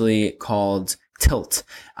actually called Tilt.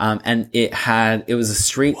 And it was a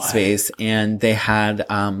street space, and they had,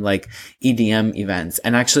 like EDM events,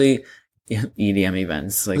 and actually EDM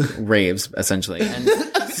events, like raves, essentially. And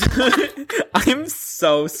I'm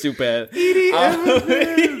so stupid.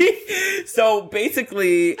 So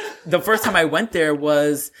basically, the first time I went there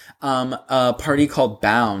was a party called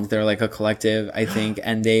Bound. They're like a collective, I think,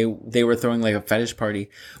 and they were throwing like a fetish party.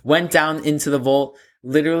 Went down into the Vault.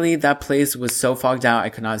 Literally, that place was so fogged out, I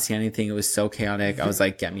could not see anything. It was so chaotic. I was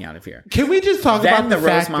like, get me out of here. Can we just talk about the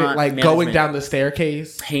fact that, like, going down the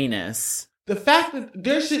staircase? Heinous. The fact that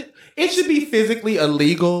it should be physically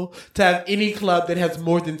illegal to have any club that has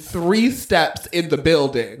more than 3 steps in the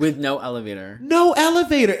building. With no elevator. No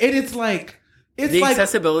elevator. And it's like... The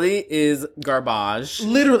accessibility is garbage.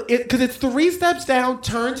 Literally, because it's 3 steps down,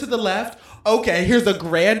 turn to the left. Okay, here's a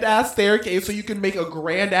grand ass staircase so you can make a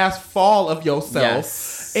grand ass fall of yourself.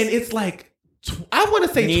 Yes. And it's like, I want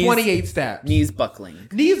to say Knees- 28 steps. Knees buckling.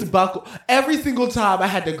 Knees buckle. Every single time I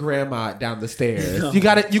had to grandma it down the stairs. No. You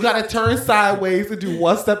gotta turn sideways and do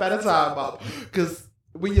one step at a time up. Because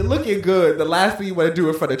when you're looking good, the last thing you want to do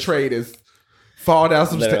in front of trade is fall down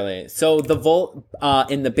some stairs. Literally. So the vault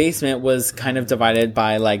in the basement was kind of divided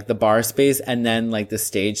by like the bar space and then like the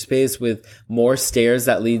stage space with more stairs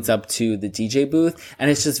that leads up to the DJ booth. And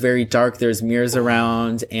it's just very dark. There's mirrors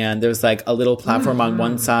around and there's like a little platform on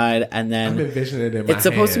one side. And then I'm envisioning it in my it's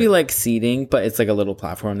supposed to head. be like seating, but it's like a little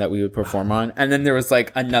platform that we would perform on. And then there was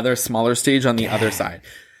like another smaller stage on the other side.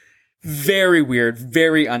 Very weird,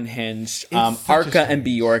 very unhinged. Arca and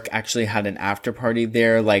Bjork actually had an after party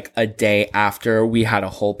there, like a day after we had a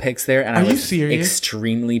whole picks there, and I was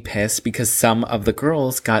extremely pissed because some of the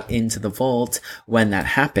girls got into the vault when that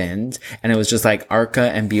happened, and it was just like Arca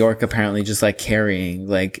and Bjork apparently just like carrying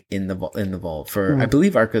like in the vault for I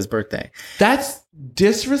believe Arca's birthday. That's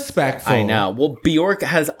disrespectful. I know. Well, Bjork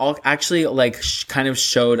has actually like kind of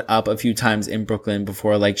showed up a few times in Brooklyn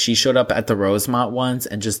before. Like she showed up at the Rosemont once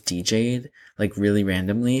and just DJ'd like really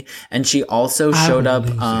randomly. And she also showed up.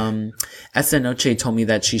 Esa Noche told me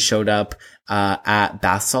that she showed up at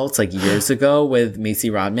Bath Salts like years ago with Macy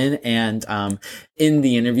Rodman. And in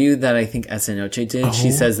the interview that I think Esa Noche did,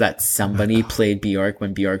 she says that somebody played Bjork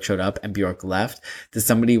when Bjork showed up and Bjork left. That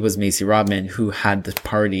somebody was Macy Rodman who had the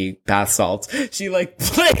party Bath Salts. She played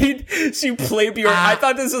Bjork. I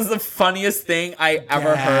thought this was the funniest thing I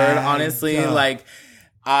ever heard, honestly. Like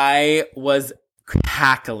I was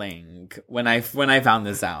cackling when I found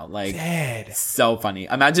this out. Like so funny.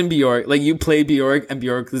 Imagine Bjork, like you play Bjork and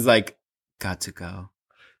Bjork is like, got to go.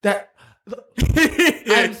 That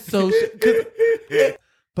I'm so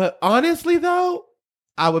but honestly though,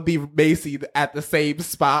 I would be Macy at the same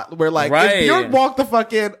spot where like if Bjork walked the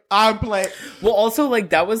fuck in, I'm playing. Well, also like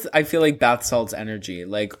that was I feel like Bath Salt's energy.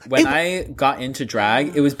 Like when I got into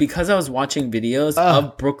drag, it was because I was watching videos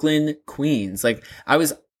of Brooklyn queens. Like I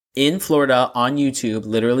was in Florida on YouTube,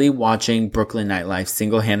 literally watching Brooklyn nightlife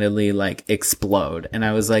single-handedly like explode. And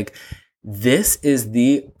I was like, this is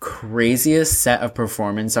the craziest set of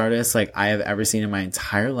performance artists like I have ever seen in my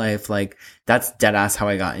entire life. Like that's dead ass how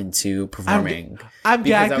I got into performing. I'm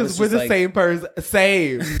gagged because we're the same person.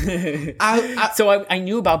 Same. So I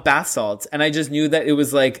knew about Bath Salts and I just knew that it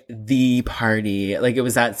was like the party. Like it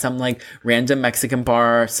was at some like random Mexican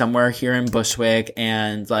bar somewhere here in Bushwick.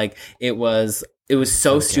 And like it was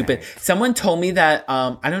so stupid. Someone told me that,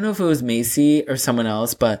 I don't know if it was Macy or someone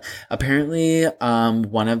else, but apparently,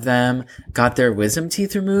 one of them got their wisdom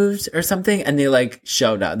teeth removed or something and they like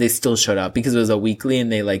showed up. They still showed up because it was a weekly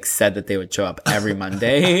and they like said that they would show up every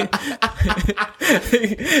Monday. Can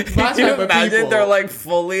you imagine? They're like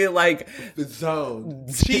fully like the zone.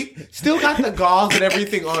 Cheek still got the gauze and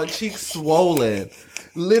everything on, cheeks swollen.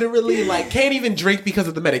 Literally like can't even drink because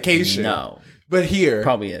of the medication. No. But here.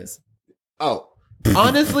 Probably is. Oh.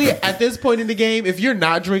 Honestly, at this point in the game, if you're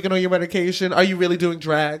not drinking on your medication, are you really doing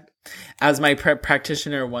drag? As my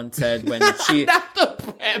practitioner once said when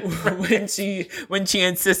she when she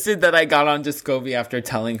insisted that I got on Descovy after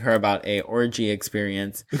telling her about a orgy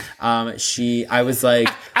experience, I was like,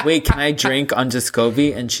 wait, can I drink on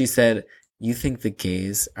Descovy? And she said, you think the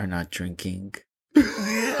gays are not drinking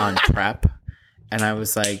on PrEP? And I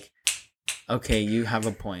was like, okay, you have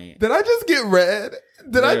a point. Did I just get red?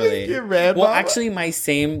 I just get red? Well, actually,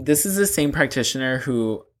 this is the same practitioner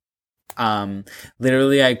who,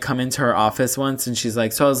 literally I come into her office once and she's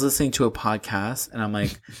like, so I was listening to a podcast and I'm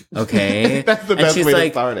like, okay. That's the best way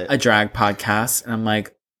to start it. A drag podcast. And I'm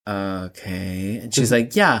like, okay. And she's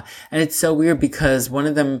like, yeah. And it's so weird because one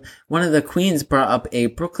of the queens brought up a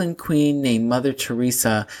Brooklyn queen named Mother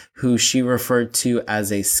Teresa, who she referred to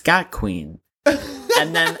as a scat queen.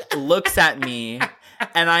 And then looks at me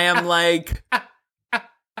and I am like,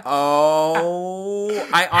 oh,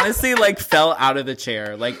 I honestly like fell out of the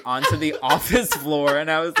chair, like onto the office floor. And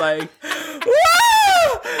I was like,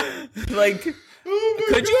 whoa! Like,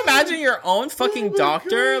 could you imagine your own fucking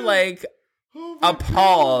doctor? God. Like,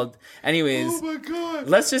 appalled. Anyways, oh my God.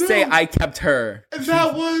 Let's just say I kept her.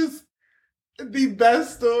 That was the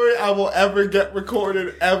best story I will ever get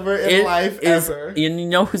recorded ever in life ever. You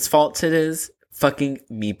know whose fault it is? Fucking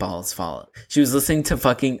Meatball's fault. She was listening to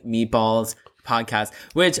fucking Meatball's podcast,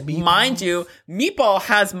 which, mind you, Meatball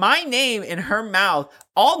has my name in her mouth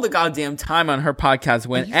all the goddamn time on her podcast.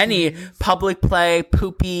 When any public play,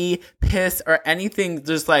 poopy, piss, or anything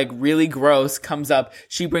just like really gross comes up,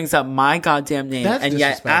 she brings up my goddamn name. That's and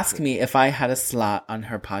yet ask me if I had a slot on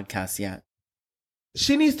her podcast yet.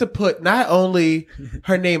 She needs to put not only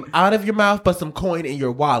her name out of your mouth, but some coin in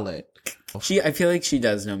your wallet. I feel like she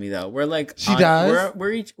does know me though. We're like does.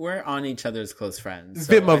 We're on each other's close friends.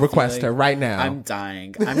 So Venmo request her right now. I'm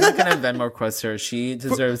dying. I'm not gonna Venmo request her. She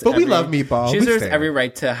deserves. But we love Meatball. She deserves every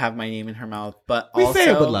right to have my name in her mouth. But we also,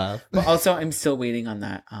 say it with love. But also, I'm still waiting on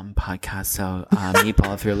that podcast. So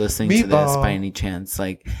Meatball, if you're listening to this by any chance,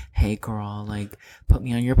 like, hey girl, like, put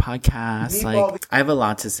me on your podcast. Meatball. Like, I have a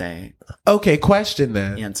lot to say. Okay, question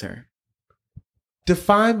then. Answer.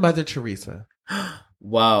 Define Mother Teresa.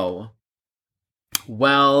 Whoa.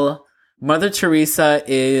 Well, Mother Teresa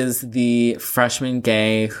is the freshman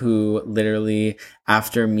gay who literally,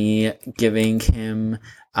 after me giving him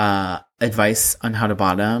advice on how to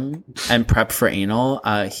bottom and prep for anal,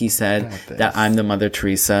 he said that I'm the Mother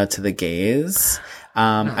Teresa to the gays.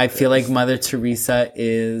 I feel like Mother Teresa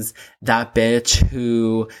is that bitch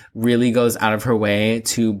who really goes out of her way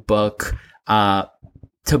to book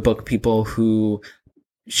people who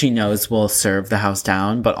she knows will serve the house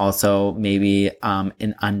down, but also maybe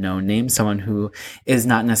an unknown name, someone who is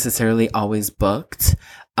not necessarily always booked.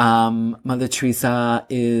 Mother Teresa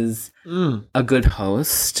is a good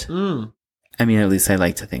host. I mean, at least I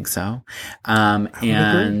like to think so.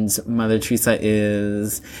 And Mother Teresa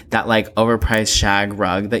is that like overpriced shag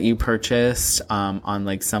rug that you purchased on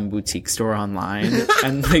like some boutique store online.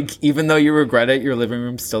 And like, even though you regret it, your living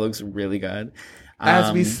room still looks really good.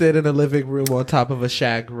 As we sit in a living room on top of a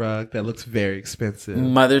shag rug that looks very expensive.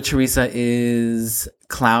 Mother Teresa is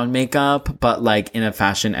clown makeup, but like in a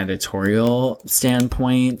fashion editorial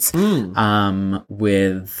standpoint,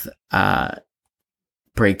 with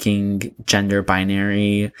breaking gender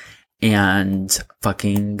binary and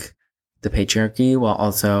fucking the patriarchy while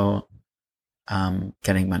also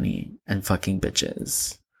getting money and fucking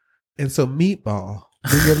bitches. And so Meatball,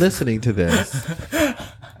 when you're listening to this,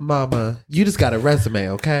 Mama, you just got a resume,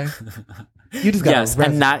 okay? You just got a resume.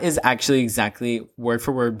 And that is actually exactly word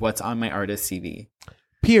for word what's on my artist CV.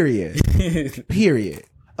 Period. Period.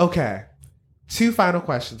 Okay. 2 final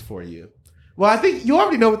questions for you. Well, I think you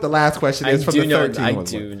already know what the last question is from the 13 I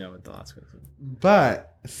do know what the last question is.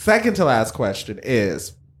 But second to last question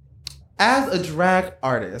is, as a drag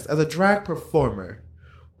artist, as a drag performer,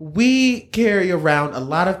 we carry around a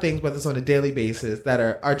lot of things with us on a daily basis that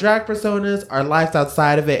are our drag personas, our lives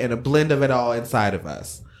outside of it, and a blend of it all inside of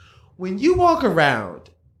us. When you walk around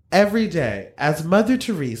every day as Mother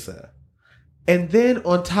Teresa, and then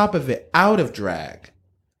on top of it, out of drag,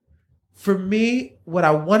 for me, what I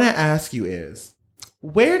want to ask you is,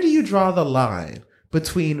 where do you draw the line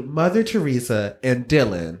between Mother Teresa and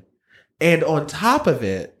Dylan? And on top of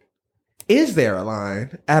it, is there a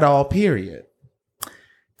line at all, period?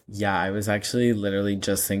 Yeah, I was actually literally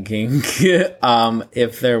just thinking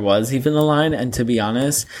if there was even a line. And to be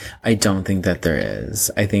honest, I don't think that there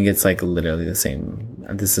is. I think it's like literally the same.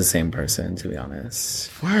 This is the same person, to be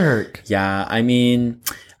honest. Work. Yeah, I mean,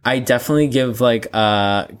 I definitely give like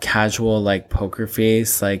a casual like poker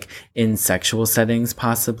face, like in sexual settings,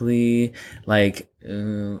 possibly. Like,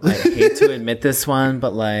 I hate to admit this one,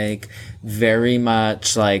 but like very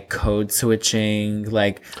much like code switching,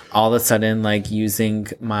 like all of a sudden like using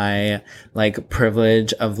my like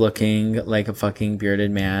privilege of looking like a fucking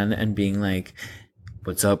bearded man and being like,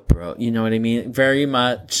 what's up, bro? You know what I mean? Very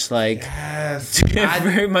much like,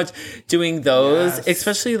 very much doing those,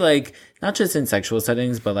 especially like not just in sexual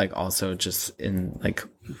settings, but like also just in like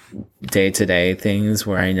day-to-day things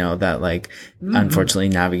where I know that like, unfortunately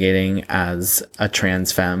navigating as a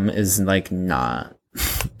trans femme is like not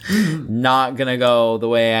gonna go the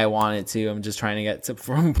way I want it to. I'm just trying to get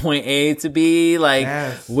from point A to B. Like,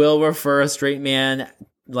 will refer a straight man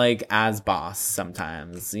like as boss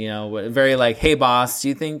sometimes, you know, very like, hey boss, do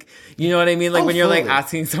you think, you know what I mean? Like when you're like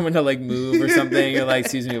asking someone to like move or something, you're like,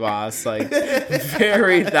 excuse me boss, like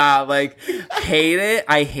very that, like hate it.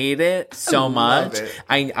 I hate it so much.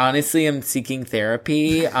 I honestly am seeking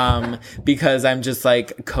therapy because I'm just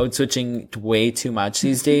like code switching way too much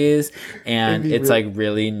these days, and it's like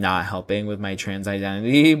really not helping with my trans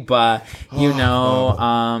identity. But you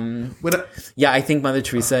know, yeah, I think Mother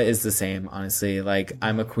Teresa is the same, honestly. Like,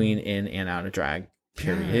 I'm a queen in and out of drag,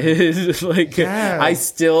 period. Like, I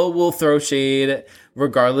still will throw shade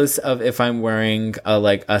regardless of if I'm wearing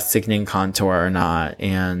a sickening contour or not.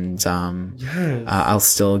 And I'll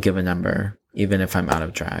still give a number even if I'm out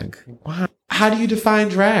of drag. Wow. How do you define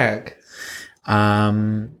drag?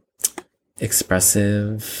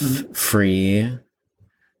 Expressive, free,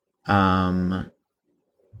 not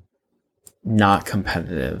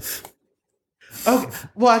competitive. Okay.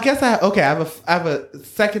 Well, I guess I have a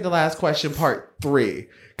second to last question, part 3.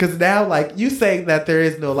 Because now, like, you saying that there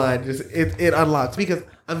is no line, just it unlocks. Because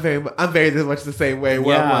I'm very much the same way.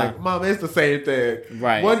 Where I'm like, Mom, it's the same thing.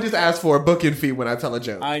 Right. One just asks for a booking fee when I tell a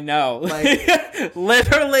joke. I know. Like,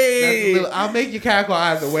 literally. I'll make you cackle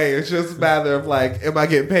either way. It's just a matter of like, am I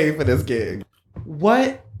getting paid for this gig?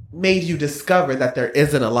 What made you discover that there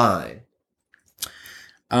isn't a line?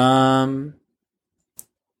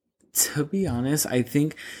 To be honest, I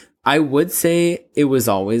think I would say it was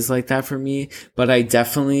always like that for me, but I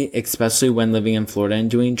definitely, especially when living in Florida and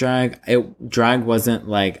doing drag, drag wasn't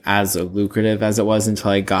like as lucrative as it was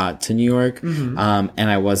until I got to New York. Mm-hmm. And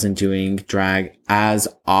I wasn't doing drag as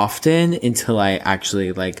often until I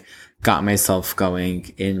actually like got myself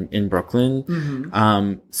going in Brooklyn.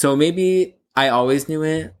 Mm-hmm. So maybe I always knew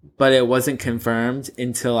it, but it wasn't confirmed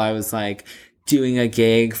until I was like doing a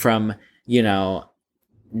gig from,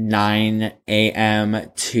 9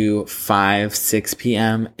 a.m. to 6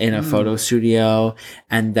 p.m. in a photo studio,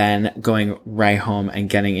 and then going right home and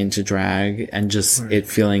getting into drag and just it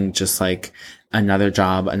feeling just like another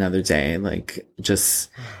job, another day, like just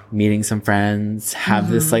meeting some friends, have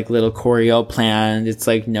this like little choreo planned. It's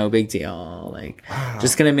like no big deal. Like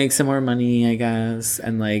just gonna make some more money, I guess,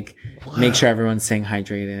 and like make sure everyone's staying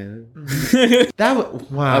hydrated.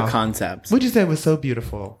 A concept. What you said was so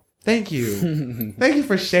beautiful. Thank you. Thank you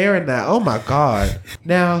for sharing that. Oh my God.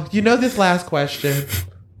 Now, this last question.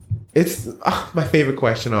 It's my favorite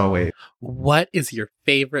question always. What is your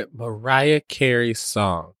favorite Mariah Carey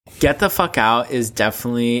song? Get the Fuck Out is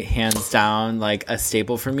definitely hands down like a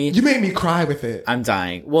staple for me. You made me cry with it. I'm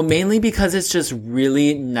dying. Well, mainly because it's just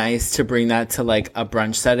really nice to bring that to like a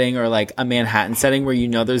brunch setting or like a Manhattan setting where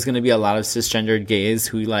there's going to be a lot of cisgendered gays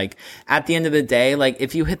who like at the end of the day, like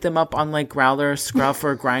if you hit them up on like Growler, Scruff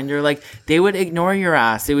or Grindr, like they would ignore your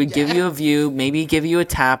ass. They would give you a view, maybe give you a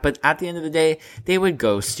tap, but at the end of the day, they would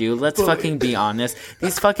ghost you. Let's fucking be honest.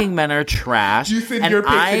 These fucking men are trash. You send your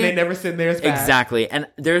pics and they never send theirs back. Exactly. And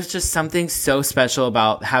there's just something so special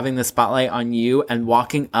about having the spotlight on you and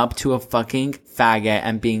walking up to a fucking faggot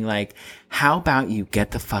and being like, how about you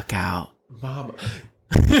get the fuck out? Mama.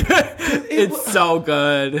 It's so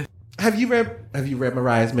good. Have you read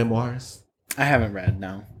Mariah's memoirs? I haven't read,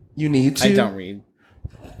 no. You need to. I don't read.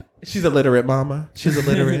 She's illiterate, mama. She's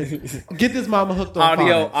illiterate. Get this mama hooked on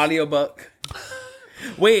audiobook.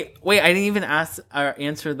 Wait, I didn't even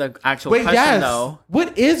answer the actual question though.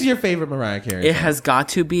 What is your favorite Mariah Carey song? It has got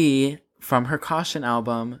to be from her Caution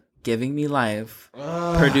album, Giving Me Life,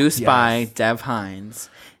 produced by Dev Hynes.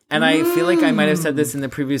 And I feel like I might have said this in the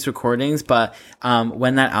previous recordings, but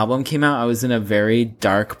when that album came out, I was in a very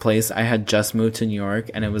dark place. I had just moved to New York,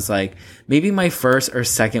 and it was like maybe my first or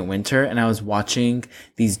second winter, and I was watching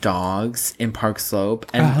these dogs in Park Slope,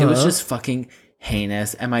 and it was just fucking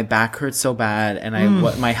heinous, and my back hurt so bad, and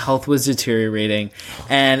my health was deteriorating,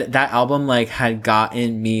 and that album like had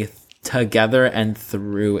gotten me together and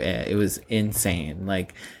through it. It was insane,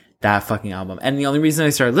 like that fucking album. And the only reason I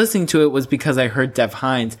started listening to it was because I heard Dev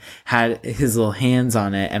Hynes had his little hands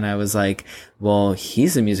on it, and I was like, well,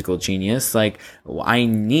 he's a musical genius. Like, I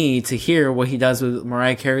need to hear what he does with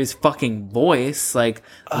Mariah Carey's fucking voice. Like,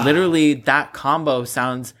 literally, that combo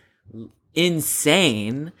sounds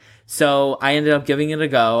insane. So I ended up giving it a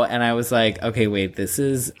go, and I was like, okay, wait, this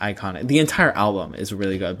is iconic. The entire album is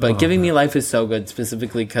really good, but Giving Me Life is so good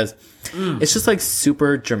specifically because it's just like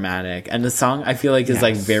super dramatic. And the song I feel like is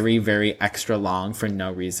like very, very extra long for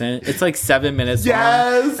no reason. It's like 7 minutes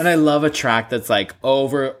long. And I love a track that's like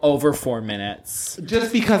over 4 minutes.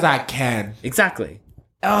 Just because I can. Exactly.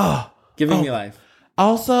 Giving Me Life.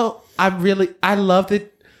 Also, I love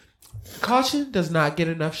that Caution does not get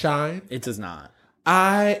enough shine. It does not.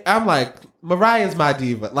 I'm like, Mariah's my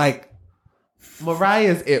diva. Like,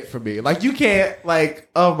 Mariah's it for me. Like, you can't, like,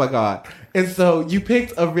 oh my God. And so you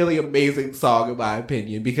picked a really amazing song, in my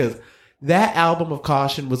opinion, because that album of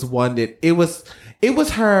Caution was one that it was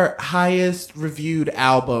her highest reviewed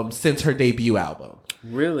album since her debut album.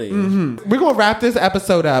 Really? Mm-hmm. We're going to wrap this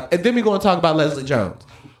episode up, and then we're going to talk about Leslie Jones.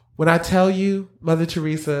 When I tell you, Mother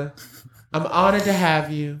Teresa, I'm honored to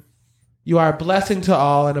have you. You are a blessing to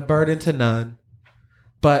all and a burden to none,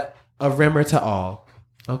 but a rimmer to all.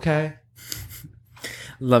 Okay?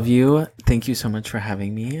 Love you. Thank you so much for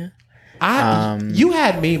having me. You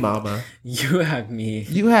had me, mama. You had me.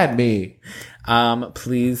 You had me.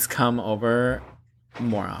 Please come over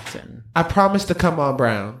more often. I promise to come on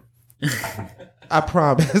Brown. I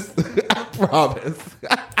promise. I promise.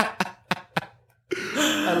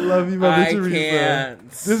 I love you, Mother Teresa. Can't.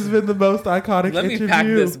 This has been the most iconic interview. Let me pack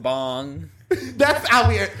this bong. That's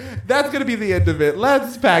going to be the end of it.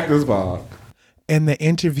 Let's pack this bong. And the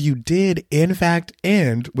interview did, in fact,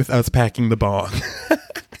 end with us packing the bong.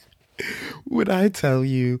 When I tell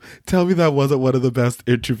me that wasn't one of the best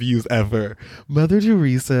interviews ever. Mother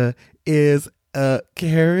Teresa is a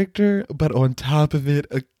character, but on top of it,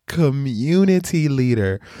 a community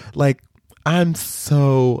leader. Like, I'm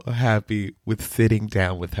so happy with sitting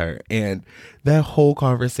down with her. And that whole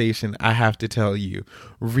conversation, I have to tell you,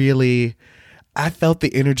 really, I felt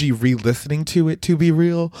the energy re-listening to it, to be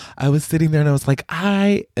real. I was sitting there and I was like,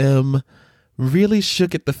 I am really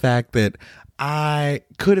shook at the fact that I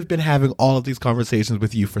could have been having all of these conversations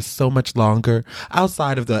with you for so much longer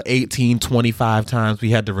outside of the 25 times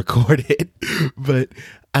we had to record it. But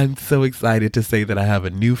I'm so excited to say that I have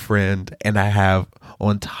a new friend, and I have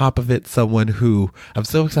on top of it someone who I'm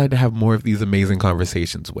so excited to have more of these amazing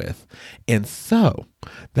conversations with. And so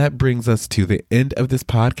that brings us to the end of this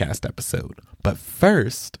podcast episode. But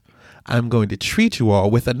first, I'm going to treat you all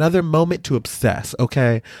with another moment to obsess,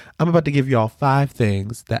 okay? I'm about to give you all 5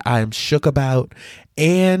 things that I am shook about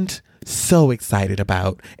and so excited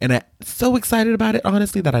about. And I'm so excited about it,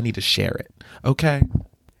 honestly, that I need to share it, okay?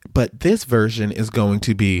 But this version is going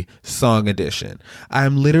to be Song Edition.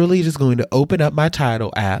 I'm literally just going to open up my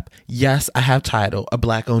Tidal app. Yes, I have Tidal, a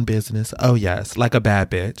Black-owned business. Oh yes, like a bad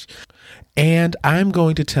bitch. And I'm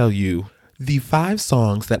going to tell you the 5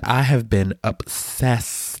 songs that I have been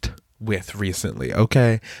obsessed with recently,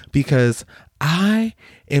 okay? Because I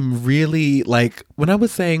am really like, when I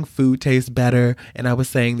was saying food tastes better and I was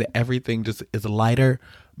saying that everything just is lighter,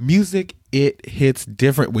 music, it hits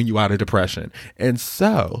different when you out of depression. And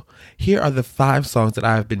so here are the 5 songs that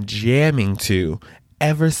I've been jamming to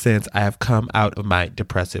ever since I have come out of my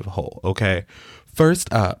depressive hole, okay?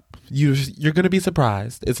 First up, you're going to be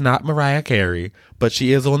surprised. It's not Mariah Carey, but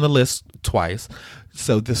she is on the list twice.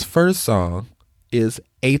 So this first song is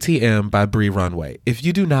ATM by Bree Runway. If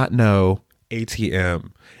you do not know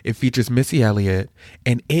ATM, it features Missy Elliott,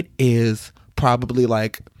 and it is probably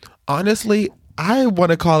like, honestly, I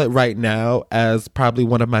want to call it right now as probably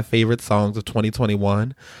one of my favorite songs of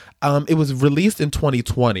 2021. It was released in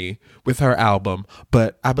 2020 with her album,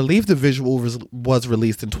 but I believe the visual was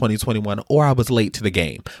released in 2021, or I was late to the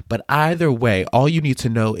game. But either way, all you need to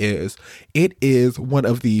know is it is one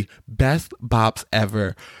of the best bops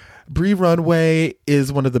ever. Bree Runway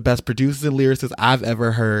is one of the best producers and lyricists I've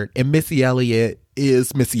ever heard. And Missy Elliott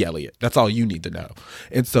is Missy Elliott. That's all you need to know.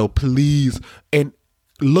 And so please, and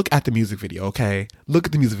look at the music video, okay? Look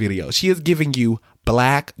at the music video. She is giving you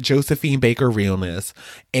Black Josephine Baker realness.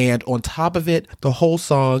 And on top of it, the whole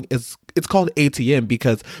song it's called ATM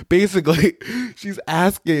because basically she's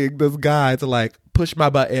asking this guy to like push my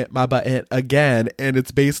button again. And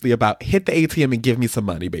it's basically about hit the ATM and give me some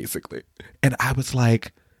money, basically. And I was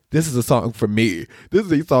like, this is a song for me. This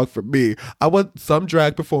is a song for me. I want some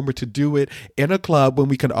drag performer to do it in a club when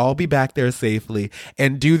we can all be back there safely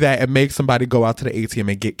and do that and make somebody go out to the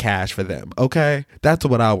ATM and get cash for them. Okay? That's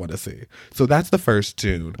what I want to see. So that's the first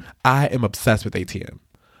tune. I am obsessed with ATM.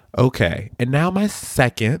 Okay. And now my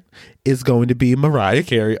second is going to be Mariah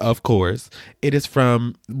Carey, of course. It is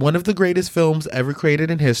from one of the greatest films ever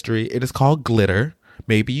created in history. It is called Glitter.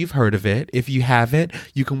 Maybe you've heard of it. If you haven't,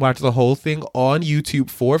 you can watch the whole thing on YouTube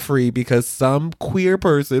for free because some queer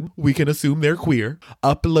person, we can assume they're queer,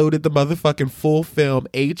 uploaded the motherfucking full film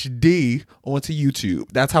HD onto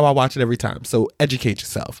YouTube. That's how I watch it every time. So educate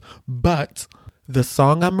yourself. But the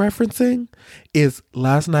song I'm referencing is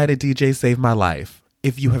Last Night a DJ Saved My Life.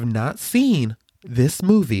 If you have not seen this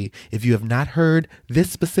movie, if you have not heard this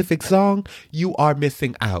specific song, you are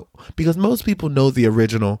missing out because most people know the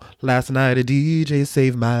original Last Night a DJ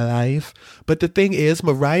Saved My Life. But the thing is,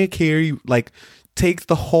 Mariah Carey like takes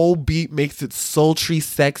the whole beat, makes it sultry,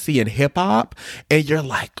 sexy, and hip hop, and you're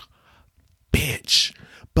like, bitch.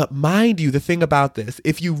 But mind you, the thing about this,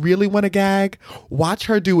 if you really want to gag, watch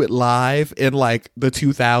her do it live in like the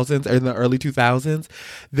 2000s or in the early 2000s.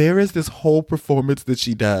 There is this whole performance that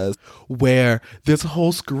she does where this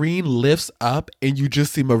whole screen lifts up and you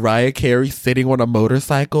just see Mariah Carey sitting on a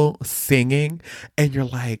motorcycle singing, and you're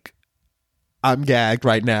like, I'm gagged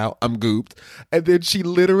right now. I'm gooped. And then she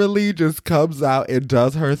literally just comes out and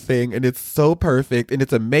does her thing. And it's so perfect and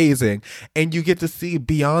it's amazing. And you get to see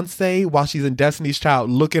Beyonce while she's in Destiny's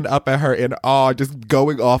Child looking up at her in awe, just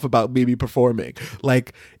going off about Mimi performing.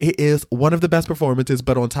 Like, it is one of the best performances,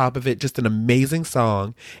 but on top of it, just an amazing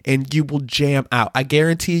song. And you will jam out. I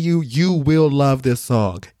guarantee you, you will love this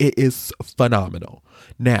song. It is phenomenal.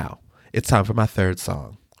 Now, it's time for my third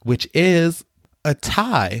song, which is a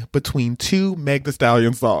tie between 2 Meg Thee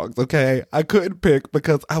Stallion songs, okay? I couldn't pick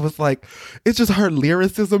because I was like, it's just her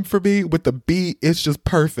lyricism for me with the beat. It's just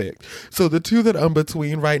perfect. So the 2 that I'm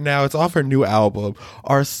between right now, it's off her new album,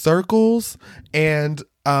 are Circles and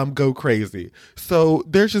go crazy. So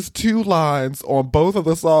there's just two lines on both of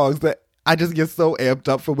the songs that I just get so amped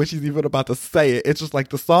up for when she's even about to say it. It's just like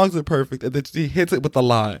the songs are perfect, and then she hits it with the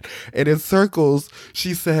line. And in Circles,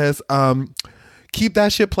 she says, keep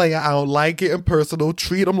that shit playing. I don't like getting personal.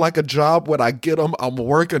 Treat them like a job. When I get them, I'm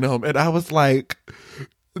working them. And I was like,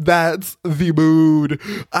 that's the mood.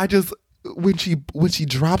 I just, when she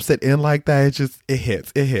drops it in like that, it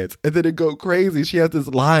hits. And then it go crazy. She has this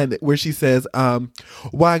line where she says,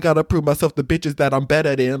 why I gotta prove myself to bitches that I'm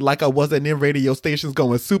better than, like I wasn't in radio stations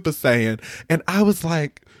going Super Saiyan. And I was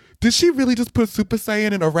like, did she really just put Super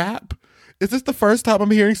Saiyan in a rap? Is this the first time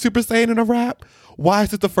I'm hearing Super Saiyan in a rap? Why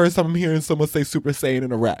is it the first time I'm hearing someone say Super Saiyan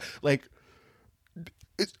in a rap? Like,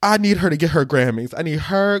 I need her to get her Grammys. I need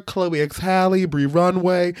her, Chloe X Halle, Brie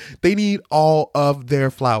Runway. They need all of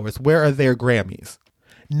their flowers. Where are their Grammys?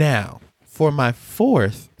 Now, for my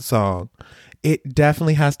fourth song, it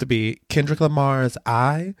definitely has to be Kendrick Lamar's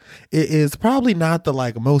I. It is probably not the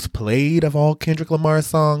most played of all Kendrick Lamar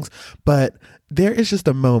songs, but there is just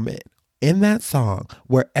a moment in that song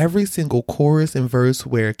where every single chorus and verse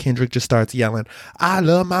where Kendrick just starts yelling, I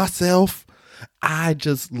love myself, I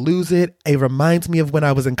just lose it. It reminds me of when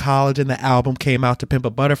I was in college and the album came out, To Pimp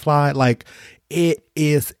a Butterfly. Like, it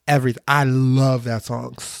is everything. I love that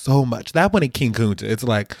song so much. That one in King Kunta, it's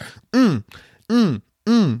like,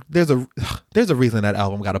 There's a reason that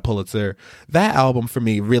album got a Pulitzer. That album for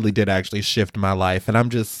me really did actually shift my life. And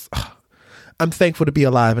I'm thankful to be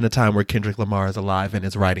alive in a time where Kendrick Lamar is alive and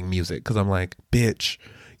is writing music. Because I'm like, bitch,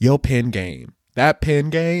 your pen game. That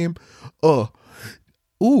pen game,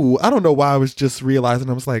 I don't know why I was just realizing.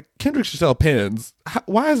 I was like, Kendrick should sell pens.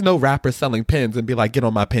 Why is no rapper selling pens and be like, get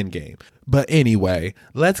on my pen game? But anyway,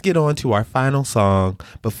 let's get on to our final song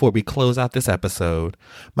before we close out this episode.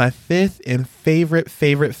 My fifth and favorite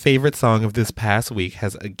song of this past week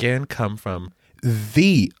has again come from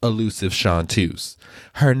the elusive Chanteuse.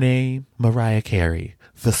 Her name, Mariah Carey.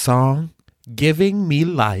 The song, Giving Me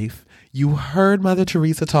Life. You heard Mother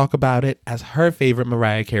Teresa talk about it as her favorite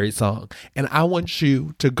Mariah Carey song. And I want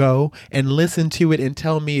you to go and listen to it and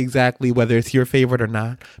tell me exactly whether it's your favorite or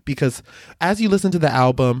not. Because as you listen to the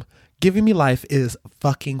album, Giving Me Life is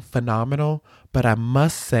fucking phenomenal. But I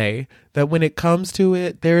must say that when it comes to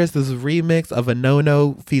it, there is this remix of A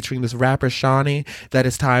No-No featuring this rapper Shawnee that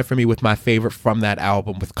is tied for me with my favorite from that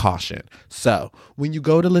album with Caution. So when you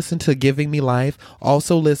go to listen to Giving Me Life,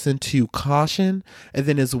 also listen to Caution, and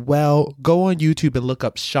then as well, go on YouTube and look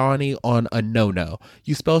up Shawnee on A No-No.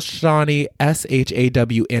 You spell Shawnee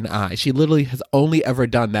Shawni. She literally has only ever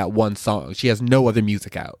done that one song. She has no other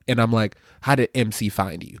music out. And I'm like, how did MC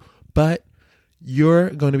find you? But you're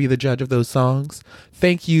going to be the judge of those songs.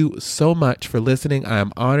 Thank you so much for listening. I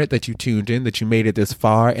am honored that you tuned in, that you made it this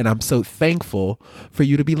far, and I'm so thankful for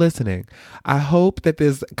you to be listening. I hope that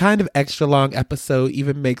this kind of extra long episode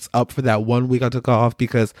even makes up for that 1 week I took off,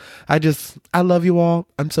 because I love you all.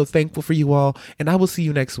 I'm so thankful for you all, and I will see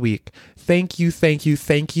you next week. Thank you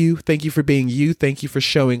for being you. Thank you for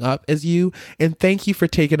showing up as you, and thank you for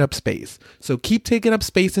taking up space. So keep taking up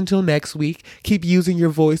space until next week. Keep using your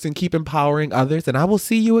voice and keep empowering others. And I will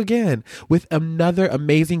see you again with another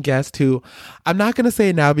amazing guest who I'm not going to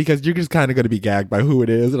say now because you're just kind of going to be gagged by who it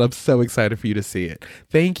is. And I'm so excited for you to see it.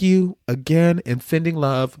 Thank you again and sending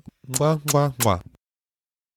love. Mwah, mwah, mwah.